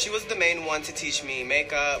drag. She was the main one to teach me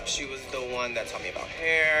makeup. She was the one that taught me about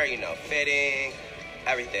hair, fitting,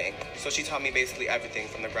 everything. So she taught me basically everything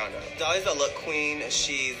from the ground up. Dahlia's a look queen.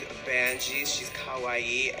 She's banji, she's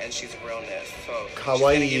kawaii, and she's realness. So Kawaii she's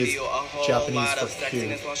gonna give is you a whole Japanese lot for of cute.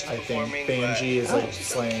 sexiness while she's I think performing. banji is but like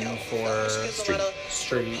slang for she gives a little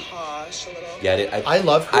street. posh, a little. Yeah, I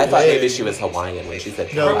love her I thought wig. maybe she was Hawaiian when she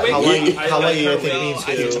said No, Her wig- kawaii, I like kawaii her I think wig. means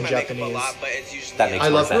I cute do in my makeup a Japanese. lot, but it's usually That makes I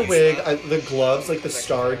more love her sense. wig. The gloves, like the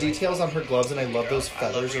star details on her gloves, and I love those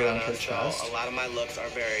feathers I love around her Rihanna, so chest. a lot of my looks are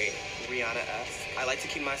very Rihanna-esque. I like to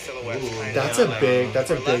keep my silhouettes kind That's of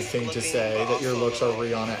a big thing to say that your looks are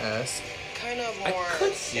Rihanna-esque. kind of I more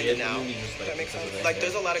could see in it, and out. maybe just, like, That makes because of sense. the Like hair.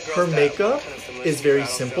 there's a lot of girls Her that makeup look kind of similar is to very me, but I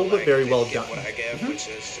don't simple, feel but like very they well give done. What I give, which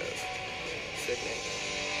is just sickening.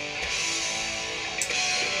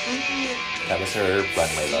 That was her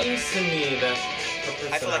runway look. Seems to me that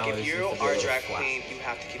her I feel like if personality you seems to be are a a little drag flat. queen, you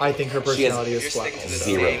have to keep. I think her She has personality You're is flat. sticking to the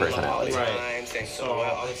Zero same look personality. all the Right. time, same So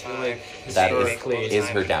silhouette all I the feel time. like That same is- makeup all the is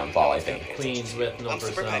time. her downfall, I think. Queens with no I'm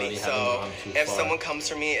super petty, personality haven't so gone too if far. someone comes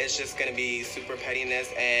for me, it's just gonna be super pettiness,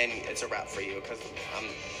 and it's a wrap for you because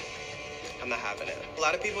I'm not having it. A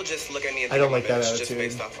lot of people just look at me and I think don't I'm like a that bitch just attitude.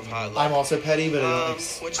 based off of how I look. I'm also petty, but I don't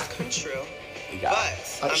like. Which is kind of true. Yeah.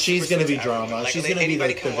 But I'm She's super gonna be sweet to everyone. drama. Like, She's gonna be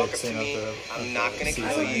anybody like can the walk up vixen to of me. the. I'm not gonna season.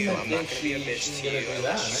 kill you. I I'm not think gonna be a bitch she's to gonna you. do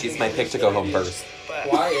that. She's my pick to go home first. But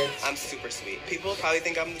Quiet. I'm super sweet. People probably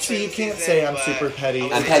think I'm the See, you same can't season, say I'm but super petty. I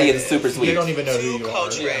would I'm say petty and that super sweet. You don't even know who two you are.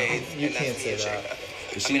 culture Yeah. aids, You and that's can't me say and that.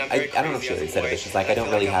 Jacob. She, I'm very I don't know if she crazy already as a said it, boy. but she's like, I don't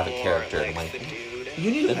feel really like have I'm a more character. And I'm like like, the dude.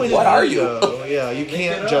 You need to Then point what it out, are you? though. Yeah, you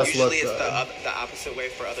can't just look Usually good. it's the opposite way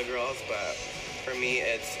for other girls, but for me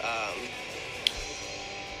it's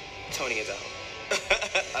toning it down.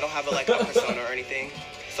 I don't have a persona or anything,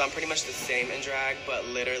 so I'm pretty much the same in drag, but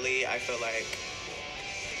literally I feel like,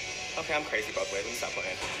 okay, I'm crazy both ways. Let me stop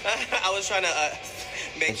playing. I was trying to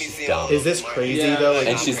make me she's seem. dumb. a little Is this smart. crazy Yeah, though? Like,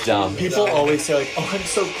 and she's dumb. people always say like, "Oh, I'm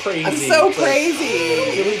so crazy." I'm so It's like,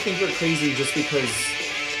 crazy. you really think you're crazy just because?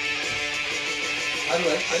 I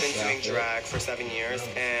like I've been doing drag for 7 years,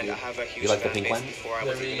 and I have a huge You like the fan pink base one? before I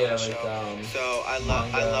was There we even on the go, show. like, So I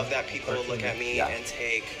love that people cartoon. look at me Yeah. and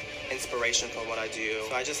take inspiration from what I do.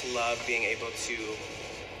 So I just love being able to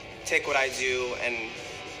take what I do and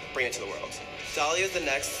bring it to the world. Dahlia is the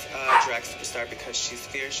next drag superstar because she's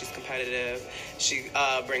fierce, she's competitive, she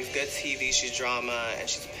brings good TV, she's drama, and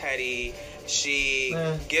she's petty. She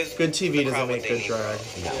gives Good TV the doesn't crowd what make they good need. drag.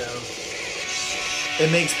 No, Yeah. It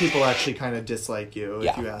makes people actually kind of dislike you,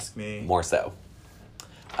 Yeah. if you ask me. more so.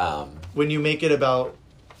 When you make it about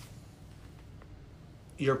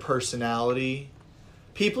your personality,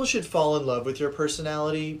 people should fall in love with your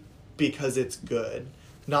personality because it's good,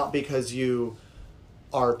 not because you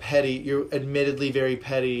are petty. You're admittedly very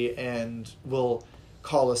petty and will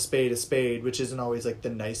call a spade, which isn't always like the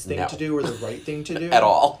nice thing No. to do or the right thing to do At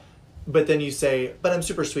all. But then you say, "But I'm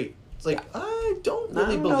super sweet." It's like, I don't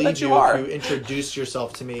really don't know believe that you you are. if you introduce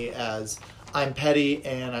yourself to me as I'm petty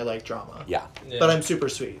and I like drama. Yeah. Yeah. But I'm super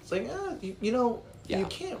sweet. It's like, you know, Yeah. you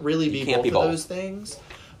can't really You be can't both be of both. those things.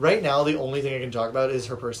 Right now, the only thing I can talk about is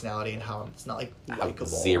her personality and how it's not like How likable.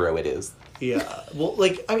 zero it is. Yeah. Well,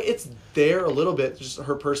 like, I mean, it's there a little bit. Just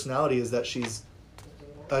her personality is that she's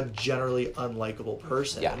a generally unlikable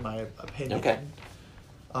person, Yeah. in my opinion. Okay.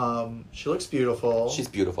 She looks beautiful. She's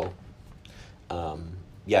beautiful.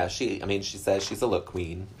 Yeah, she says she's a look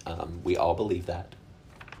queen. We all believe that.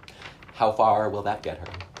 How far will that get her?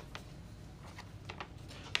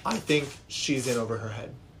 I think she's in over her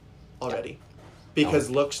head already. Because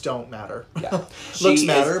looks don't matter. Yeah. Looks She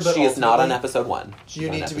matter, is, but she is not on ultimately, episode 1. She's You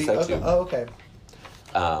on need to be. episode Okay. 2. Oh,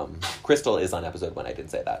 okay. Crystal is on episode 1. I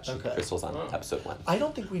didn't say that. Okay. Crystal's on Oh. episode 1. I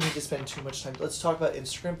don't think we need to spend too much time. Let's talk about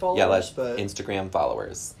Instagram followers. Yeah, let's But Instagram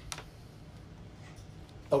followers.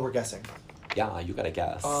 we're guessing. Yeah, you gotta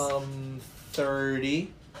guess.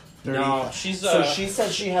 30. No, she's So she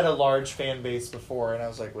said she had a large fan base before, and I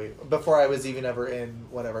was like, wait, before I was even ever in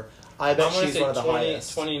whatever. I bet she's one of the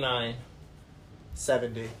highest. 29.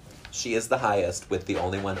 70. She is the highest with the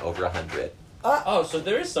only one over 100. Oh, so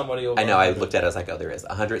there is somebody over. I know. I 100. looked at it. I was like, oh, there is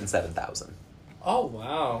 107,000. Oh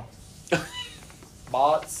wow.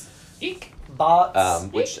 Bots. Eek. Bots.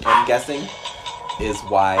 Which I'm guessing is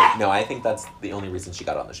why. No, I think that's the only reason she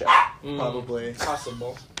got on the show. Probably.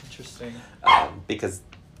 Possible. Interesting. Because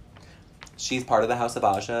she's part of the House of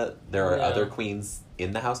Aja. There are Yeah. other queens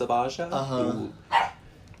in the House of Aja. who-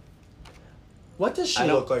 What does she I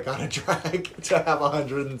don't- look like on a drag to have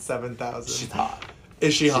 107,000? She's hot.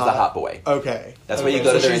 Is she She's hot? a hot boy. Okay. That's why you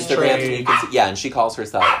go to So their she's Instagrams and you trained. can see, yeah, and she calls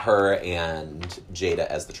herself, her and Jada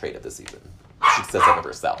as the trade of the season. She says that of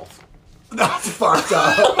herself. That's fucked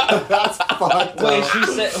up. That's fucked up. Wait, she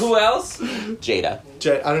said who else? Jada.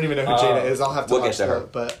 I don't even know who Jada is. I'll have to We'll watch get to her.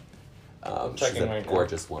 that. But She's checking a right now.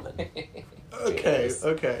 gorgeous woman. okay, is.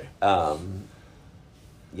 okay.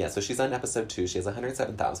 Yeah, so she's on episode 2. She has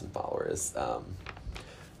 107,000 followers.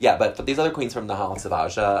 Yeah, but for these other queens from the House of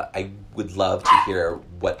Aja, I would love to hear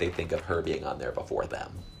what they think of her being on there before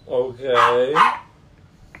them. Okay.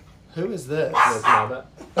 Who is this? That's not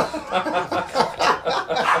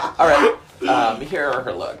All right, here are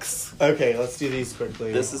her looks. Okay, let's do these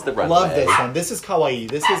quickly. This is the runway. Love this one. This is kawaii.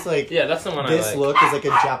 This is like Yeah, that's the one this I like. look is like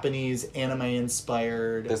a Japanese anime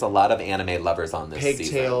inspired There's a lot of anime lovers on this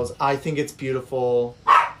pigtails. season. I think it's beautiful.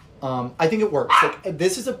 I think it works. Like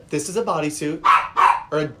this is a bodysuit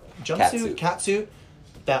or a jumpsuit, catsuit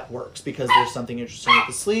that works because there's something interesting with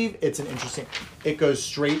the sleeve. It's an interesting. It goes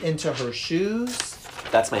straight into her shoes.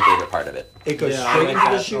 That's my favorite part of it. It goes Yeah, I straight like into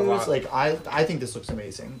the that a shoes. lot. Like I think this looks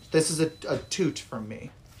amazing. This is a toot from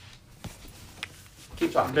me.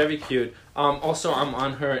 Keep talking. Very cute. Also, I'm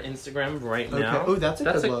on her Instagram right now. Oh, that's a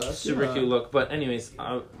good look. super Yeah. cute look. But anyways,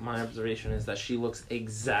 my observation is that she looks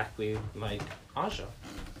exactly like Aja.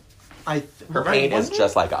 Her paint is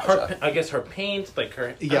just like Aja. I guess her paint, like her.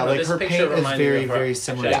 I Yeah, don't know, like this her picture paint is reminds me very, of her. very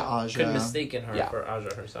similar Actually, to I Aja. could mistaken her Yeah. for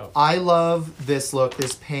Aja herself. I love this look.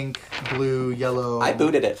 This pink, blue, yellow. I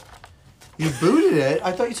booted it. You booted it.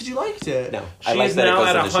 I thought you said you liked it. No, I like She's that it now goes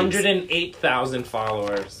at in the shoes. 108,000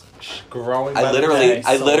 followers. She's growing. by I the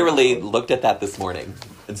day. literally looked at that this morning,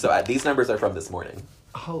 and so these numbers are from this morning.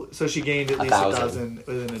 Oh, so she gained at least 1,000 1,000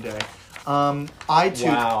 within a day. I toot.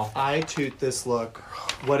 Wow. I toot this look.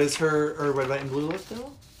 What is her red, white, and blue look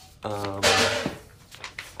though?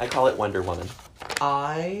 I call it Wonder Woman.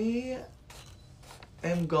 I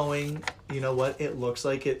am going. You know what? It looks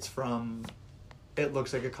like it's from. It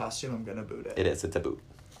looks like a costume. I'm gonna boot it. It is. It's a boot.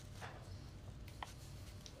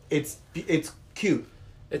 It's cute,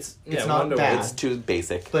 It's not Wonder bad. Woman. It's too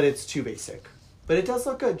basic. but it's too basic. But it does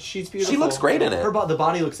look good. She's beautiful. She looks great in it. The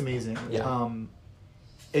body looks amazing. Yeah.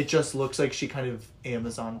 It just looks like she kind of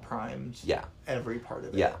Amazon primed. Yeah. Every part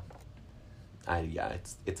of it. Yeah.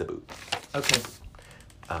 It's a boot. Okay.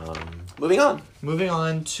 Moving on. Moving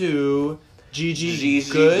on to Gigi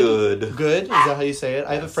Good. Good? Is that how you say it?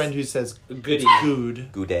 I have a Yes. friend who says Goody.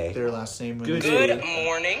 Good. Good day. Their last name. when Good. they say Good it.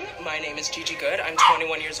 morning. My name is Gigi Good. I'm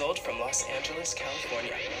 21 years old from Los Angeles,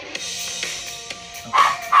 California.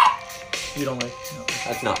 You don't like. No.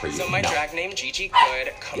 That's not for you. So my no. drag name, Gigi Good,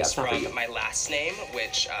 Yeah, comes it's not for you. from my last name,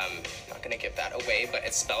 which I'm not going to give that away, but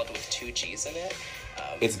it's spelled with 2 G's in it.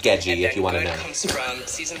 It's Gedgy, and if then you wanna Good know. comes from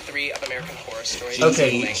season 3 of American Horror Story.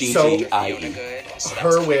 Okay, Gigi, so G-I-E. Fiona Good. So that Her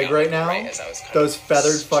was coming wig out, right now, right as I was kind those of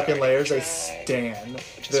feathered fucking starting layers, I drag. stand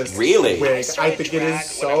this Really? wig. I started think it drag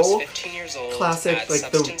is when I was so 15 years old classic, at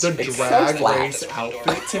like the Substance It's drag so flat. race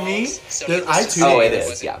outfit to me. So That- it I was- tooted Oh, it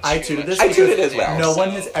this. is, yeah. I tooted this. I because tooted as well. No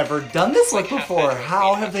one has ever done this look Like before. half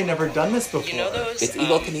How the have they never done this before? You know those It's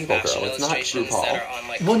Evil Knievel Girl. fashion It's not illustrations RuPaul. that are on,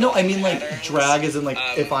 like, Well, no, I mean patterns? like drag is in like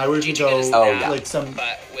if I were to Gigi go is Oh, yeah. like some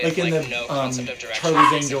but with, like in like, the no concept of direction,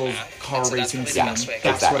 Charlie's basic Angels math. car And so that's racing really scene. the best way I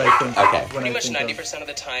That's can what I Exactly. think. Okay. When Pretty I much think of. 90% of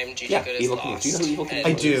the time, Gigi Yeah, Good is Evil lost. Knievel. Do you know who Evil Knievel I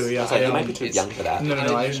is? do, yeah. I was like, you I, might be too young for that. No, I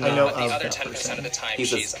know I of The other that 10% of person. the time, He's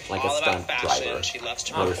she's like a all stunt about fashion. driver. She loves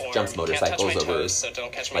to Motor- perform. jumps Can't touch motorcycles my over, toes, so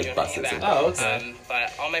don't catch me like, doing buses any of and that. Oh, okay.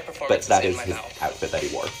 But all my But performances that in is my his mouth. outfit that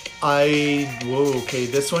he wore. Whoa, okay,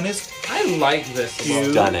 this one is I like this cute.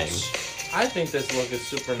 look. Stunning. I think this look is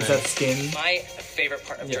super Is nice. that skin? My favorite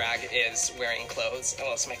part of Yeah. drag is wearing clothes.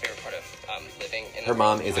 Well, it's my favorite part of living in Her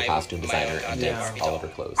mom is a I'm costume my designer own and goddamn makes Barbie all doll. of her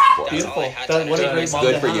clothes for her. That's all I Beautiful. had That, to what a do. great mom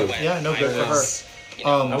Good to for have. you. Yeah, no, good for her. you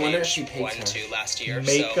know, I wonder if age she pays 1 her. to last year.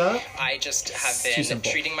 Makeup? So I just have Too been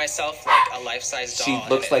simple. treating myself like a life-size doll. She and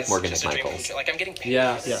looks it like is Morgan just a dream McMichaels. come true. Like, I'm getting paid.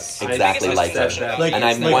 Yes. Yes. Exactly I think like it's her. exceptional Like, And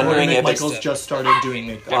I'm like wondering Morgan if it's- McMichaels just started doing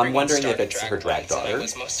makeup. Well, I'm Everyone wondering if started it's her drag Blind, and I daughter.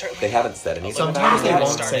 was most certainly They haven't said anything Sometimes about they it.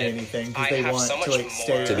 won't started, say anything because I they have want so to much like more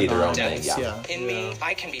stay To be their own anonymous. thing, yeah. in me.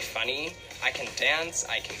 I can be funny. I can dance.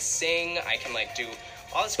 I can sing. I can like do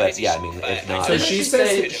all this But, crazy yeah, I shit. mean, but if not- So Didn't she she says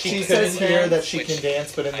say she she says couldn't here dance? that she Which can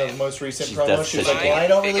dance, but in I the am. most recent She promo, does she was say like, she "Well, I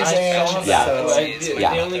don't really biggest dance." fashion Yeah. So. I did.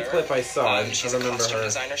 Yeah. The only clip I saw, I She's remember a costume her.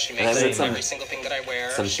 designer. She And I makes heard some- every single thing that I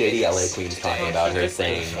wear. Some She shady makes LA queens talking today about her, Before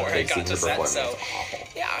saying before I they've got seen to her set, performance. so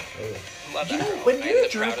yeah, love that. When I'm you're the a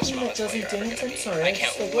drag proudest queen mom that that's doesn't ever gonna dance, I'm be. sorry. I I'm just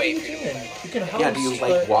can't like, what are wait you for you to doing? learn. You can host, Yeah, do you like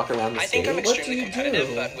but walk around the I stage? think I'm What do extremely you competitive,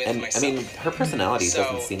 do? but with And I myself. mean, her personality So,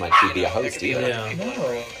 doesn't seem like she'd be a you know, there host could be a either. lot of people in the No.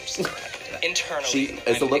 room. I'm just not gonna do that. Internally, She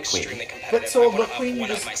is a I'm look extremely queen. competitive. But so a I wanna look queen, you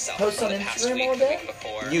one-up just myself post for on the past Instagram week, all the day? week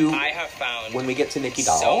before. You- I have found When we get to Nikki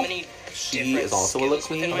so Doll, many she different is also a skills look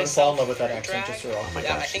queen. within I'm gonna myself fall in love with that through accent drag. just for all. Oh my Yeah,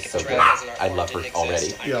 gosh, I think she's if so drag good. as an art I form love her didn't already.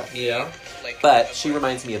 exist, I Yeah. would be, Yeah. like, But she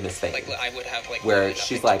reminds me of Miss Fame, like I would have like where really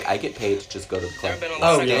she's nothing like, to I get paid to just go to the There club have been a and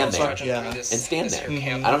lot Oh, of yeah, stand there. sorry, yeah. through this- And stand this there. year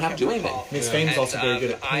camp- I don't have to do anything. Miss Yeah. Fame's And, also very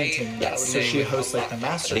good at I painting, though, Yes. so she hosts like the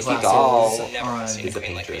master Nikki classes Doll never on. seen is a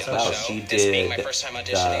queen like painter me as on the well. show. She This being my did first time the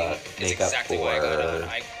auditioning is makeup exactly why I got on. for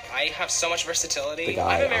I have so much versatility. the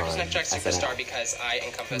guy I'm America's on Next Drag SNL. Superstar because I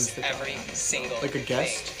encompass Who's the guy every on? single Like a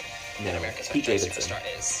guest? thing that No, America's Pete Next Drag Davidson.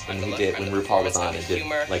 Superstar is. When I'm the he look, did, I'm when the RuPaul was performance, on I'm and the did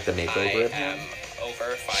humor. like the makeover of I him. am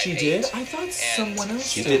over 5'8". She did? I thought someone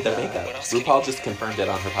else She did did the that. What makeup. else can RuPaul you do? just confirmed it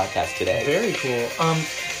on her podcast today. Very cool.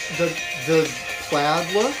 The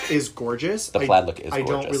plaid look is gorgeous. The plaid look is I don't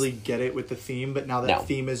gorgeous. really get it with the theme, but now that No.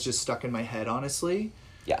 theme is just stuck in my head, honestly.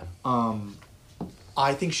 Yeah.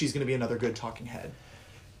 I think she's going to be another good talking head.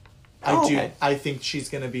 Oh, I do. okay. I think she's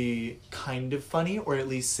going to be kind of funny, or at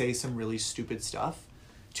least say some really stupid stuff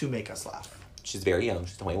to make us laugh. She's very young.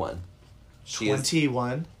 She's 21. She is.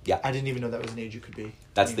 21. Yeah. I didn't even know that was an age you could be.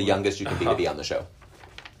 That's the anymore. youngest you can be to be on the show.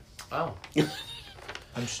 Oh.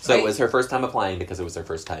 So it was her first time applying because it was her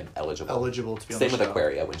first time eligible. eligible to be on Same the with show.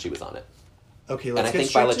 Aquaria when she was on it. Okay, let's I get think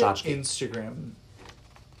straight Violet to Chachki. Instagram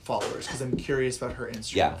followers because I'm curious about her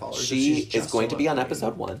Instagram Yeah. followers. if She she's is just going a to be on look queen.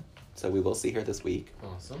 episode 1. So we will see her this week.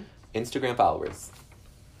 Awesome. Instagram followers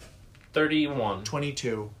 31.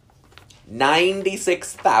 22.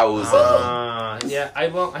 96,000. Yeah, I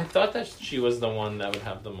thought that she was the one that would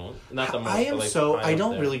have the most. Not the most. I am but like so high I up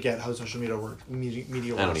don't there. really get how social media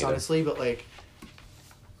media I don't works either. honestly, but like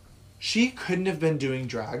she couldn't have been doing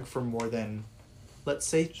drag for more than let's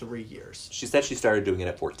say 3 years. She said she started doing it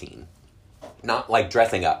at 14. Not like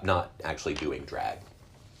dressing up, not actually doing drag.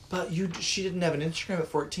 But she didn't have an Instagram at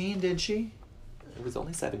 14, did she? It was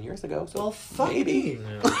only 7 years ago, so Well, fuck maybe. me.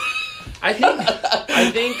 Yeah. I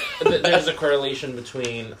think that there's a correlation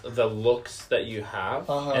between the looks that you have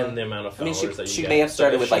Uh-huh. and the amount of I mean, followers that you she get. may have So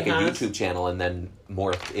started if with she like a has- YouTube channel and then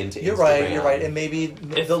morphed into You're Instagram. right, and maybe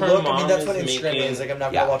If the her look. I mean, mom that's is what Instagram making- is. Like, I'm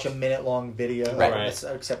not Yeah. gonna watch a minute-long video, Right.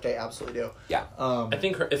 except I absolutely do. Yeah. I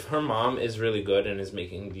think if her mom is really good and is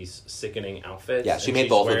making these sickening outfits, Yeah, she and made she's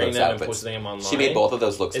both of wearing those them and outfits. posting them online, She made both of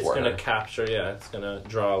those looks it's for gonna her. capture. Yeah, it's gonna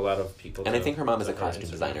draw a lot of people. And to, I think her mom is a to costume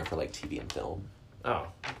Instagram. designer for like TV and film. Oh,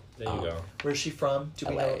 there you go. Where's she from? Do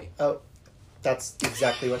we LA. know? Oh, that's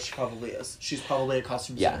exactly what she probably is. She's probably a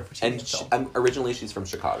costume designer Yeah, for TV and and film. originally she's from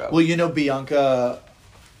Chicago. Well, you know,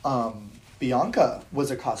 Bianca was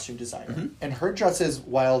a costume designer, Mm-hmm. and her dresses,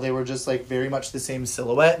 while they were just like very much the same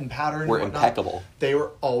silhouette and pattern, Were and whatnot, impeccable. They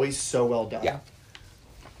were always so well done. Yeah.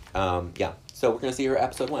 Yeah. So we're gonna see her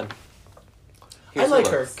episode 1. I Here's like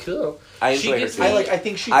her. looks. Cool. I She enjoy her gets too. me- I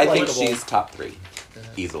think she's I likable. think she's top 3,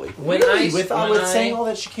 easily. When Really? I with when saying I- all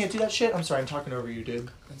that she can't do that shit. I'm sorry, I'm talking over you, dude.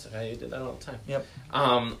 That's okay. You did that all the time. Yep.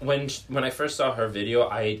 When I first saw her video,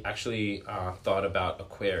 I actually thought about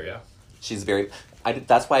Aquaria. She's very.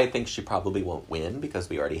 That's why I think she probably won't win because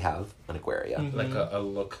we already have an Aquaria. Like a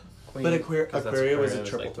look queen. But 'cause that's Aquaria was a is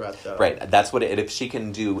triple like- threat, though. Right. That's what it. If she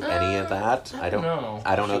can do any of that, I don't know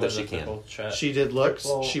that was she a can. triple threat. She did looks.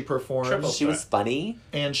 Triple- she performed. triple- She was funny.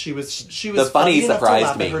 And she was The funny funny enough to surprised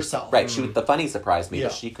laugh me. at herself. Right. The funny surprised me,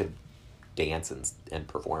 but Yeah. she could dance and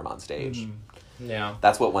perform on stage. Yeah.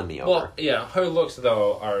 That's what won me over. Well, yeah, her looks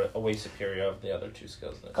though are way superior of the other two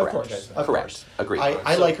skills. That Of Correct. course. you guys Of mentioned. Correct. course. Agreed.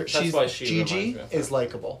 I So like her. that's She's why she reminds Gigi me of is her.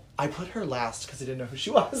 likable. I put her last because I didn't know who she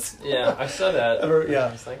was. Yeah, I saw that. Yeah.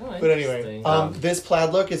 I was like, oh, But anyway, interesting. this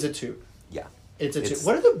plaid look is a 2. Yeah. It's a 2. It's-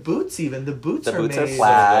 What are the boots even? The boots The are boots made. are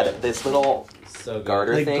plaid. good. This little so good.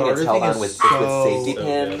 garter Like, thing, garter it's held thing on is with so safety so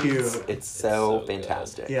pins. cute. It's so so good.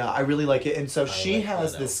 fantastic. Yeah, I really like it. And so she like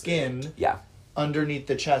has that the outfit. skin Yeah. underneath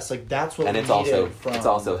the chest. Like that's what And we it's needed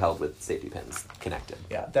also held with safety pins connected.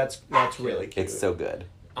 Yeah, that's really cute. It's so good.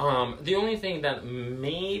 The only thing that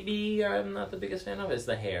maybe I'm not the biggest fan of is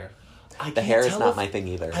the hair. The hair is not my thing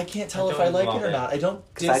either. I can't tell I if I don't like love it or it. not. I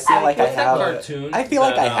don't. Because I feel like I What's that have. cartoon? I feel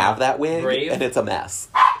like I have that wig, Brave? and it's a mess.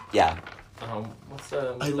 Yeah, What's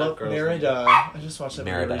that love girl's Merida. name? I just watched that.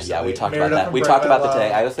 Merida. Recently. Yeah, we talked Merida about that. from We Brave talked by about that today.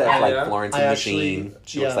 Love. I also have Oh, like yeah? Florence I and the actually- Machine.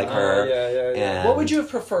 She looks yeah. like her. Yeah. And What would you have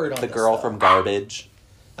preferred on the this, girl though? from Garbage.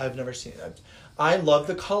 I've never seen it. I love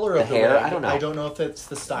the color of The the hair? wig. I don't know. I don't know if it's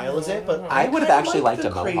the style is it, but I would have kinda actually like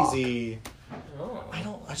liked the a mohawk. crazy. Oh.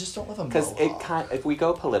 I just don't love a Because mohawk. if we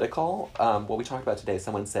go political, what we talked about today,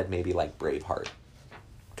 someone said maybe like Braveheart,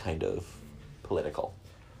 kind of political.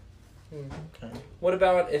 Okay. What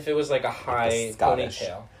about if it was like a high Scottish.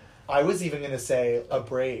 ponytail? I was even gonna say a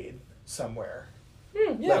braid somewhere,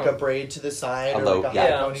 Yeah. like a braid to the side, Although, or like a yeah. high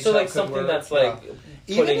Yeah, ponytail so like could something work, that's yeah. like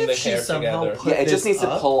Even putting if the she hair somehow together. put Yeah, it just this needs to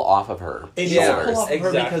up, pull off of her It needs Yeah, to pull off of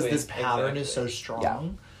her because exactly, this pattern is so exactly. strong.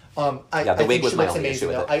 Yeah, the I wig think was she my looks only amazing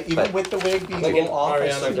issue with though. it, Even but- with the wig being Like a an little off, I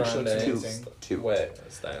Ariana still think she looks Grande. amazing. Two.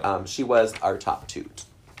 Wet style. She was our top two.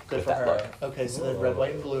 Good with for that her. look. Okay, so then red,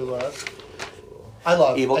 white, and blue look. I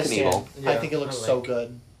love Evel I stand. Knievel. I Yeah, think it looks I so like.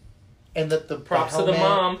 good. And the Props to the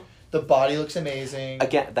helmet, mom. The body looks amazing.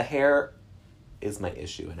 Again, the hair is my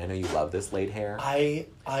issue, and I know you love this laid hair. I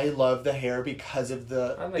love the hair because of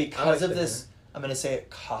I like the the this. I'm gonna say it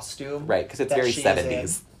costume. Right, because it's that very she is in.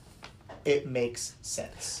 70s. It makes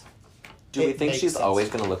sense. Do we It think makes she's sense. always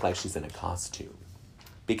going to look like she's in a costume?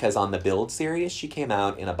 Because on the Build series, she came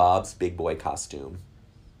out in a Bob's Big Boy costume.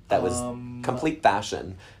 That was complete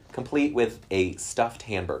fashion, complete with a stuffed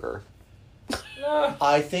hamburger.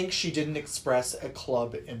 I think she didn't express a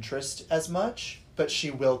club interest as much, but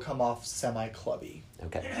she will come off semi-clubby.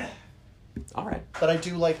 Okay. All right. But I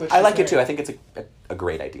do like what I she's like it too. I wearing. think it's a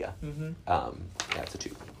great idea. Mhm. Yeah, it's a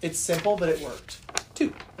 2. It's simple, but it worked.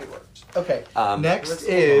 2. It worked. Okay. Let's Next move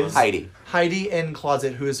is Heidi. Heidi in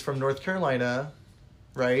Closet, who is from North Carolina,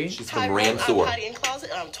 right? She's Hi, from everyone. I'm Ramsor. Heidi in Closet.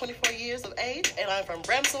 I'm 24 years of age, and I'm from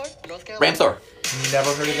Ramsor, North Carolina. Ramsor. Never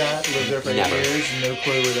heard of that. Lived there for 8 Never. years. No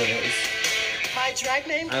clue where that is. My drag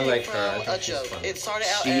name I came like from her. I a think she's joke. funny. It started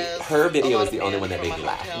out She- as her video a lot is of the only men one that from made me my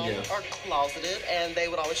laugh. hometown Yeah. are closeted, and they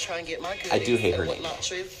would always try and get my goodies. I do hate her and name.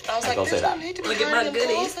 whatnot. I was I like, will say there's that. no need to be Look at hiding my in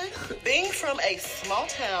the goodies. closet. Being from a small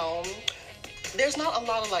town, there's not a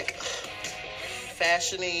lot of like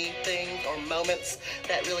fashion-y things or moments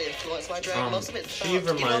that really influence my drag. Most of it's she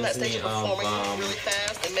about getting on that reminds stage me and performing of, really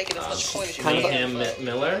fast and making as much coin as you kind of can. Mayhem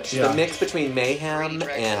Miller. Yeah. The mix between Mayhem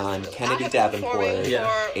and Kennedy Davenport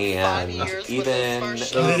Yeah. and even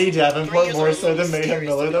Kennedy Davenport more so thanMayhem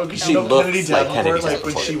Miller though, because She you know looks Kennedy like Davenport, Kennedy like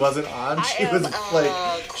when Davenport. she wasn't on, she was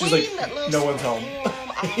like, she's like, no one's home.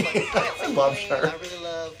 I love her. I really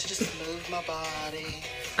love to just move my body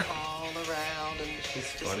all around and just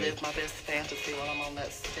funny. live my best fantasy while I'm on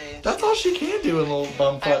that stage. That's all she can do in little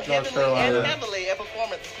bumfuck North And Carolina. heavily a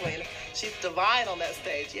performance queen. She's divine on that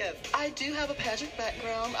stage, yes. I do have a pageant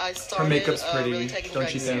background. I started makeup's pretty, really taking don't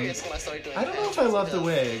drag you think? serious when I started doing I don't know if I pageants love the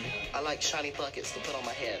because wig. I like shiny buckets to put on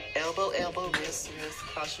my head. Elbow, elbow, wrist, wrist,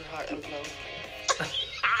 cross your heart and blow.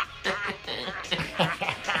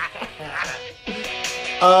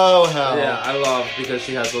 Oh hell. Yeah, I love because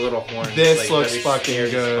she has a little horn. This like, looks very fucking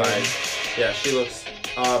scared good. spike. Yeah, she looks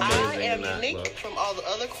I amazing am in that unique look. from all the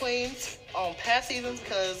other queens on past seasons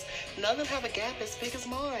because none of them have a gap as big as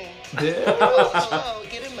mine. Bitch. Oh,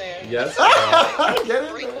 get in there. Yes. Get in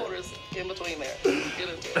 3 there. quarters in between there. Get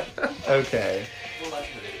into it. Okay.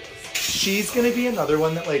 She's gonna be another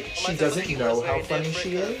one that like she doesn't know how funny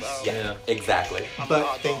she is. Yeah, exactly.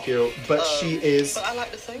 But thank you. But she is. But I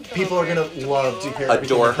like to sing. People are gonna love to hear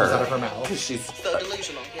everything Adore that comes her. out of her mouth. Because she's So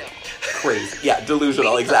delusional, yeah. crazy. Yeah,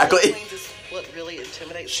 delusional, exactly. What really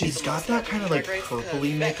intimidates She's people got most that about kind of Drag like Race because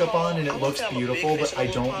purpley back makeup home, on, and I it wouldn't looks say I'm a big beautiful, fish but in I a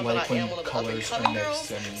little don't pond, like but I when am one of the colors are up-and-coming mixed.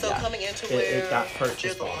 girls. And So yeah. coming into It- where that part just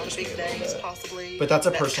there's a lot of bothers big me a little names bit. possibly. But that's a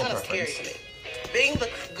that's personal kinda scary preference. to me. Being the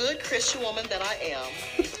good Christian woman that I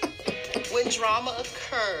am, when drama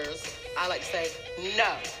occurs, I like to say,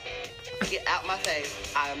 no. Get out my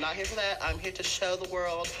face. I am not here for that. I'm here to show the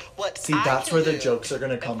world what See, I that's can where the do. jokes are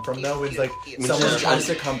gonna come from, though. It's like When someone she's- tries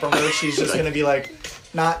to come from her, she's just gonna be like,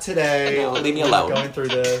 "Not today. No, leave me We're not alone." Going through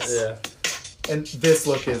this." Yeah. And this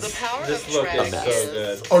look The is. power This of look drag is so is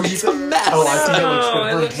good. Oh, you It's a mess. Oh, I think it looks No, good.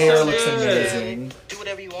 it Her looks hair so looks good. amazing. do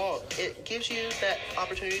whatever you want. It gives you that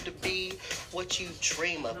opportunity to be what you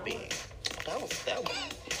dream of being.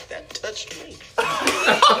 That touched me.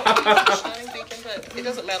 Shining beacon, but it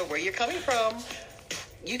doesn't matter where you're coming from.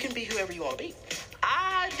 You can be whoever you want to be.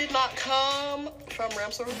 I did not come from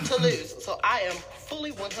Ramsar to lose, so I am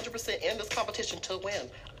fully 100% in this competition to win.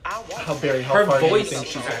 I want How Barry, how Her far do you voice think is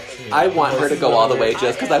she's actually. I want her to go all the way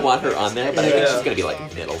just because I want her on there, but I think Yeah. she's gonna be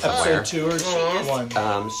like middle somewhere. Episode 2 or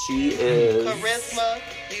 1? She is charisma,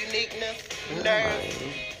 uniqueness, nerve,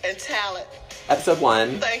 and talent. episode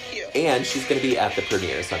 1, Thank you. and she's gonna be at the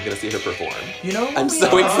premiere, so I'm gonna see her perform. You know, I'm what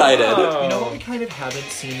so we- excited. You know what we kind of haven't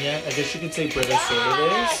seen yet? I guess you could say Britta sort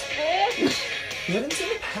of is. We haven't seen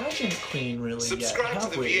the pageant queen really Subscribe yet, to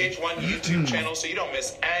have the we? VH1 YouTube channel so you don't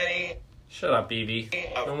miss any. Shut up, Evie.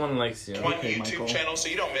 No one likes you. One Okay, YouTube Michael. channel so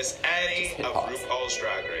you don't miss any hit of pause. RuPaul's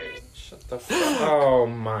Drag Race. Shut the fuck. Oh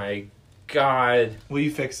my god. Will you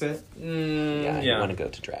fix it? Yeah, you Yeah. want to go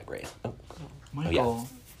to Drag Race. Oh, Michael.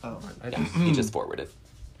 Oh. I yeah, just, he just forwarded.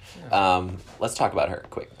 Let's talk about her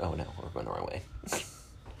quick. Oh no, we're going the wrong way.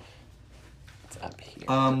 It's up here.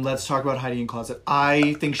 Let's talk about Heidi in Closet.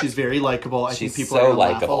 I think she's very likable. I She's think people so are gonna laugh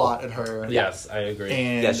a likable. lot at her. yes, I agree.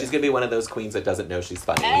 And Yeah, she's gonna be one of those queens that doesn't know she's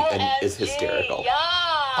funny and is hysterical.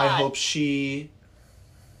 I hope she.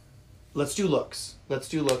 Let's do looks. Let's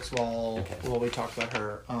do looks while we talk about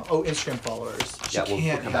her. Instagram followers. She Yeah, we'll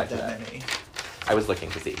can't come have back to that that. many. I was looking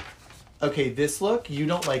to see. Okay, this look, you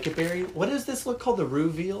don't like it, Barry. What is this look called? The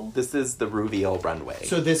reveal? This is the reveal runway.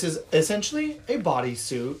 So this is essentially a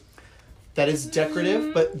bodysuit that is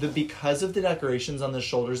decorative, but because of the decorations on the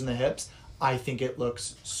shoulders and the hips, I think it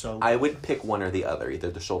looks so good. I would pick one or the other,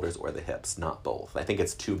 either the shoulders or the hips, not both. I think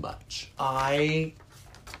it's too much. I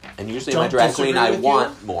And usually Don't my drag queen, disagree I with you.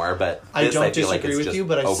 want more, but I this don't I feel like disagree it's with just you,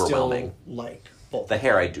 but I overwhelming. still like both. The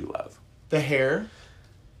hair I do love. The hair,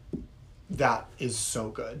 that is so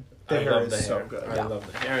good. The I hair love is the hair. so good. I love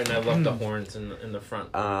the hair, and I love the horns in the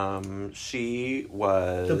front. She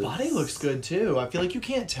was... The body looks good too. I feel like you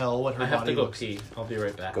can't tell what her I have body to go looks. pee. I'll be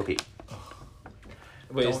right back. Go pee.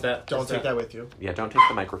 Wait, Don't, is that? don't is take that with you. Yeah, don't take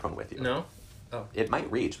the microphone with you. No, It might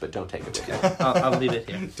reach, but don't take it with you. I'll leave it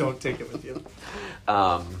here. Don't take it with you.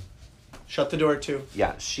 Um, Shut the door too.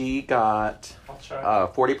 yeah, she got I'll try.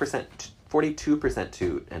 40%, 42%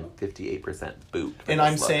 toot and 58% boot. for And this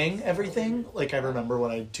I'm look. saying everything like I remember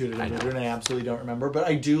when I tooted I and know. booted, and I absolutely don't remember. But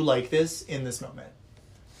I do like this in this moment.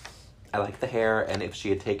 I like the hair, and if she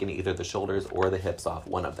had taken either the shoulders or the hips off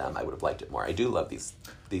one of them, I would have liked it more. I do love these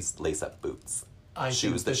lace-up boots. I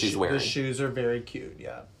Shoes think that she's wearing. The shoes are very cute.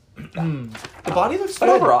 Yeah. The body looks But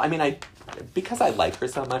good. overall, I mean, because I like her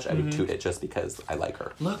so much, I would toot it just because I like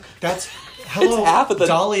her. Look, that's hello. It's half of the-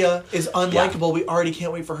 Dahlia is unlikable. We already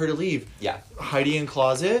can't wait for her to leave. Yeah. Heidi in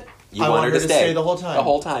Closet. You I want her to stay the whole time. The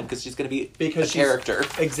whole time, because she's going to be because a she's- character.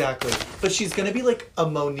 Exactly, but she's gonna be like a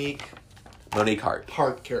Monique Monique Hart.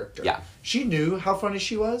 Hart character. Yeah. She knew how funny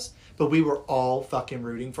she was, but we were all fucking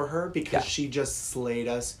rooting for her because Yeah. she just slayed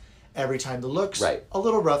us every time. The looks, Right. a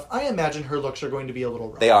little rough. I imagine her looks are going to be a little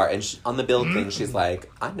rough. They are, and on the build thing, she's like,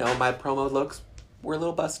 I know my promo looks were a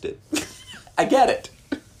little busted. I get it.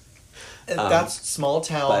 And that's small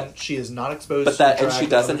town. but- She is not exposed But to that, drag and she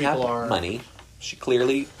that other doesn't have people are. money. She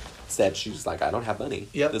clearly said she's like, I don't have money.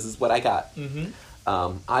 Yep. This is what I got.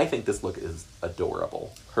 I think this look is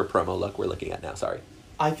adorable. Her promo look we're looking at now. Sorry,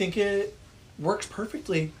 I think it works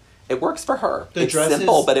perfectly. it works for her. The It's dress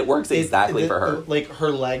simple, is- but it works exactly for her. Like her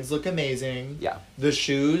legs look amazing. Yeah. The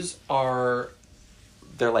shoes are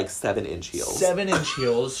They're like 7-inch heels. 7-inch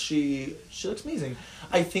heels. She looks amazing.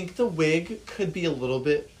 I think the wig could be a little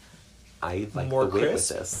bit. I like more the wig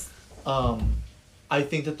crisp. with this. I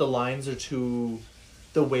think that the lines are too.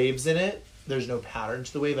 The waves in it. There's no pattern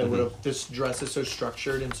to the wave. I would have. This dress is so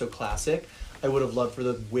structured and so classic. I would have loved for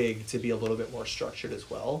the wig to be a little bit more structured as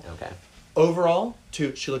well. Okay. Overall,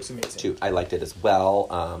 Toot, she looks amazing. Toot. I liked it as well.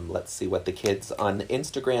 Let's see what the kids on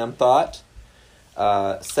Instagram thought.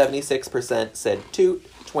 76% said toot,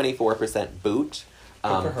 24% boot.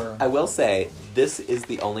 Good for her. I will say, this is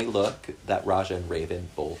the only look that Raja and Raven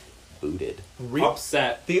both booted.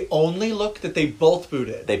 Upset. The only look that they both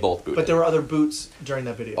booted. They both booted. But there were other boots during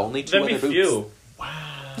that video. only 2 There'd other be boots. few.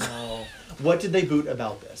 Wow. What did they boot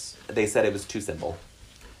about this? They said it was too simple.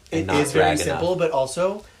 And It not is very drag simple, enough. but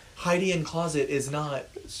also Heidi in Closet is not.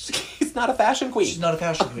 She's not a fashion queen. She's not a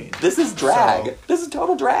fashion queen. This is drag. So- This is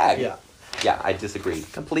total drag. Yeah. Yeah, I disagree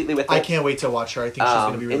completely with it. I can't wait to watch her. I think she's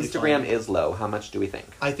going to be really Instagram fun. is low. How much do we think?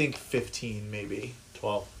 I think 15 maybe.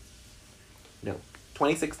 12. No.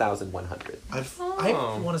 26,100. I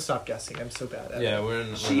want to stop guessing. I'm so bad at Yeah, it. we're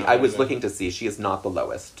in. I was looking to see. She is not the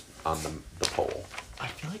lowest on the poll. I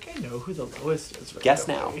feel like I know who the lowest is. Guess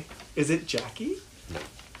randomly. Is it Jackie? No.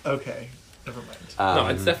 Okay. Never mind. No,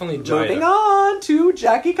 it's definitely Moving Jada. on to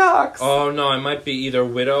Jackie Cox. Oh no, it might be either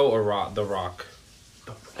Widow or The Rock.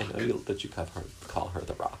 I know that you call her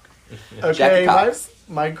The Rock. Okay, Jackie Cox.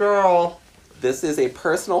 my girl. This is a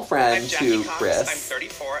personal friend I'm Jackie to Cox. Chris. I'm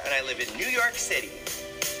 34 and I live in New York City.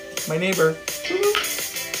 My neighbor. So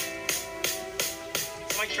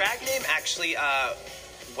my drag name actually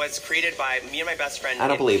was created by me and my best friend I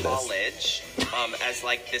don't in believe this. college as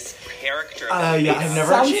like this character. Yeah, I've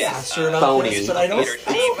never actually asked her about phony. this, but I don't.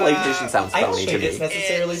 PlayStation sounds I don't phony to think it's me.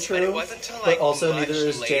 necessarily But true. it wasn't until but like also much neither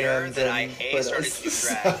is later Jams that I and A, started to do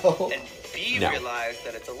drag, so. and B, No. realized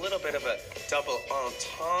that it's a little bit of a double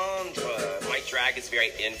entendre. My drag is very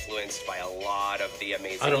influenced by a lot of the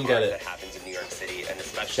amazing I don't art get it. that happens in New York City, and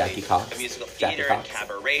especially Jackie Cox. the musical Jackie theater and Cox.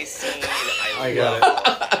 cabaret scene. I got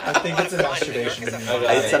it. I think it's a masturbation. New York is movie.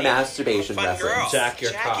 fun It's a city. masturbation Fun girl. reference. Jack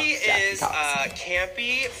your Jackie Cox. Jackie is Cox.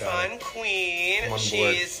 campy, fun queen. I'm on board.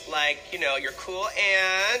 She's like, your cool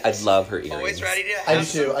aunt. I love her earrings. Always ready to have I do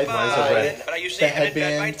too. some I fun. love But I usually the am in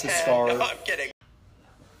bed by headband, the 10. scarf. No, I'm kidding.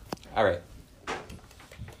 All right.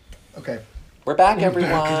 Okay. We're back,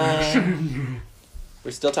 everyone.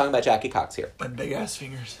 We're still talking about Jackie Cox here. My big ass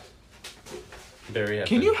fingers. Very happy.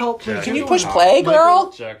 Can you help me? Can you push play,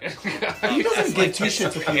 girl? Check. He doesn't give two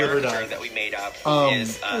shits if he ever character does. that we made up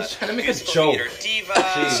Is trying to make a musical joke. theater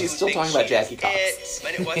diva. She's still who talking thinks about she's Jackie Cox. it.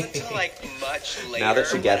 And it wasn't until like much later. Now that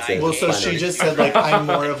she gets I it. Well, so Funny. she just said like I'm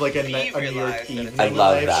more of like a New York realized that evening it's I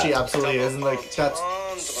love life. that. She absolutely is, and like that's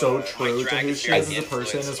so My true to drag who is she very is as a person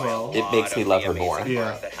influenced as by a well. It makes me lot love of her more. amazing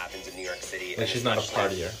Yeah. art that happens in New York City. Like, she's not a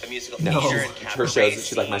partier. The musical No. theater and Her cabaret shows-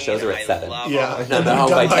 she's like, my shows are at scene. 7. I love Yeah, all of No, it. they're home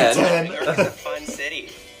by 10. New York is a fun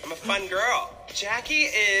city. I'm a fun girl. Jackie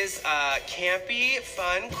is a campy,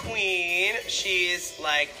 fun queen. She's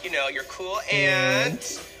like, your cool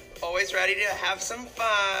aunt. Always ready to have some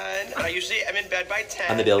fun. And I usually am in bed by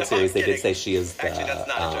 10. On the Build No, series, I'm they did kidding. say she is the Actually, that's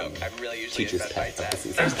not a joke. I'm really usually in teacher's bed by pet of 10. the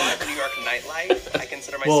season. There's a lot of New York nightlife. I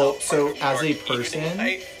consider myself Well, part so of New as a York evening person,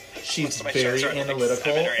 life. she's Most of my very shows are at, like, analytical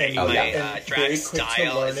 7 or 8. and, Oh, yeah. and drag very quick to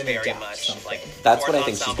style learn is and very adapt much something. like That's what I fourth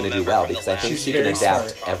think she's ensemble going to do member well, from the because I think She's she can very adapt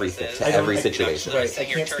smart. everything I to don't- every I- situation. Right, I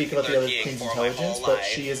can't speak about the other queen's intelligence, but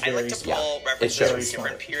she is I very like to smart. pull It references shows. from Very different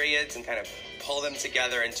smart. periods and kind of pull them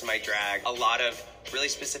together into my drag. A lot of really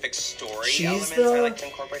specific story She's elements the- I like to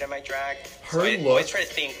incorporate in my drag. Her so I look always try to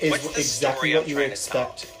think, is what's the exactly story what I'm you trying would to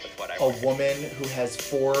tell expect with what I a wear? woman who has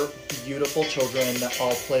 4 beautiful children that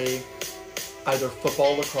all play either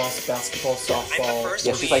football, lacrosse, basketball, I'm softball. the first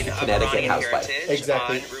Yeah, she's like queen a of Connecticut Iranian housewife. heritage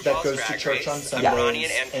Exactly. on RuPaul's That goes to Drag church on Race. Sundays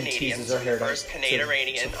Iranian and and Canadian. teases her hair down First to-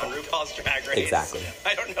 Canadian to on RuPaul's Drag Race. Exactly.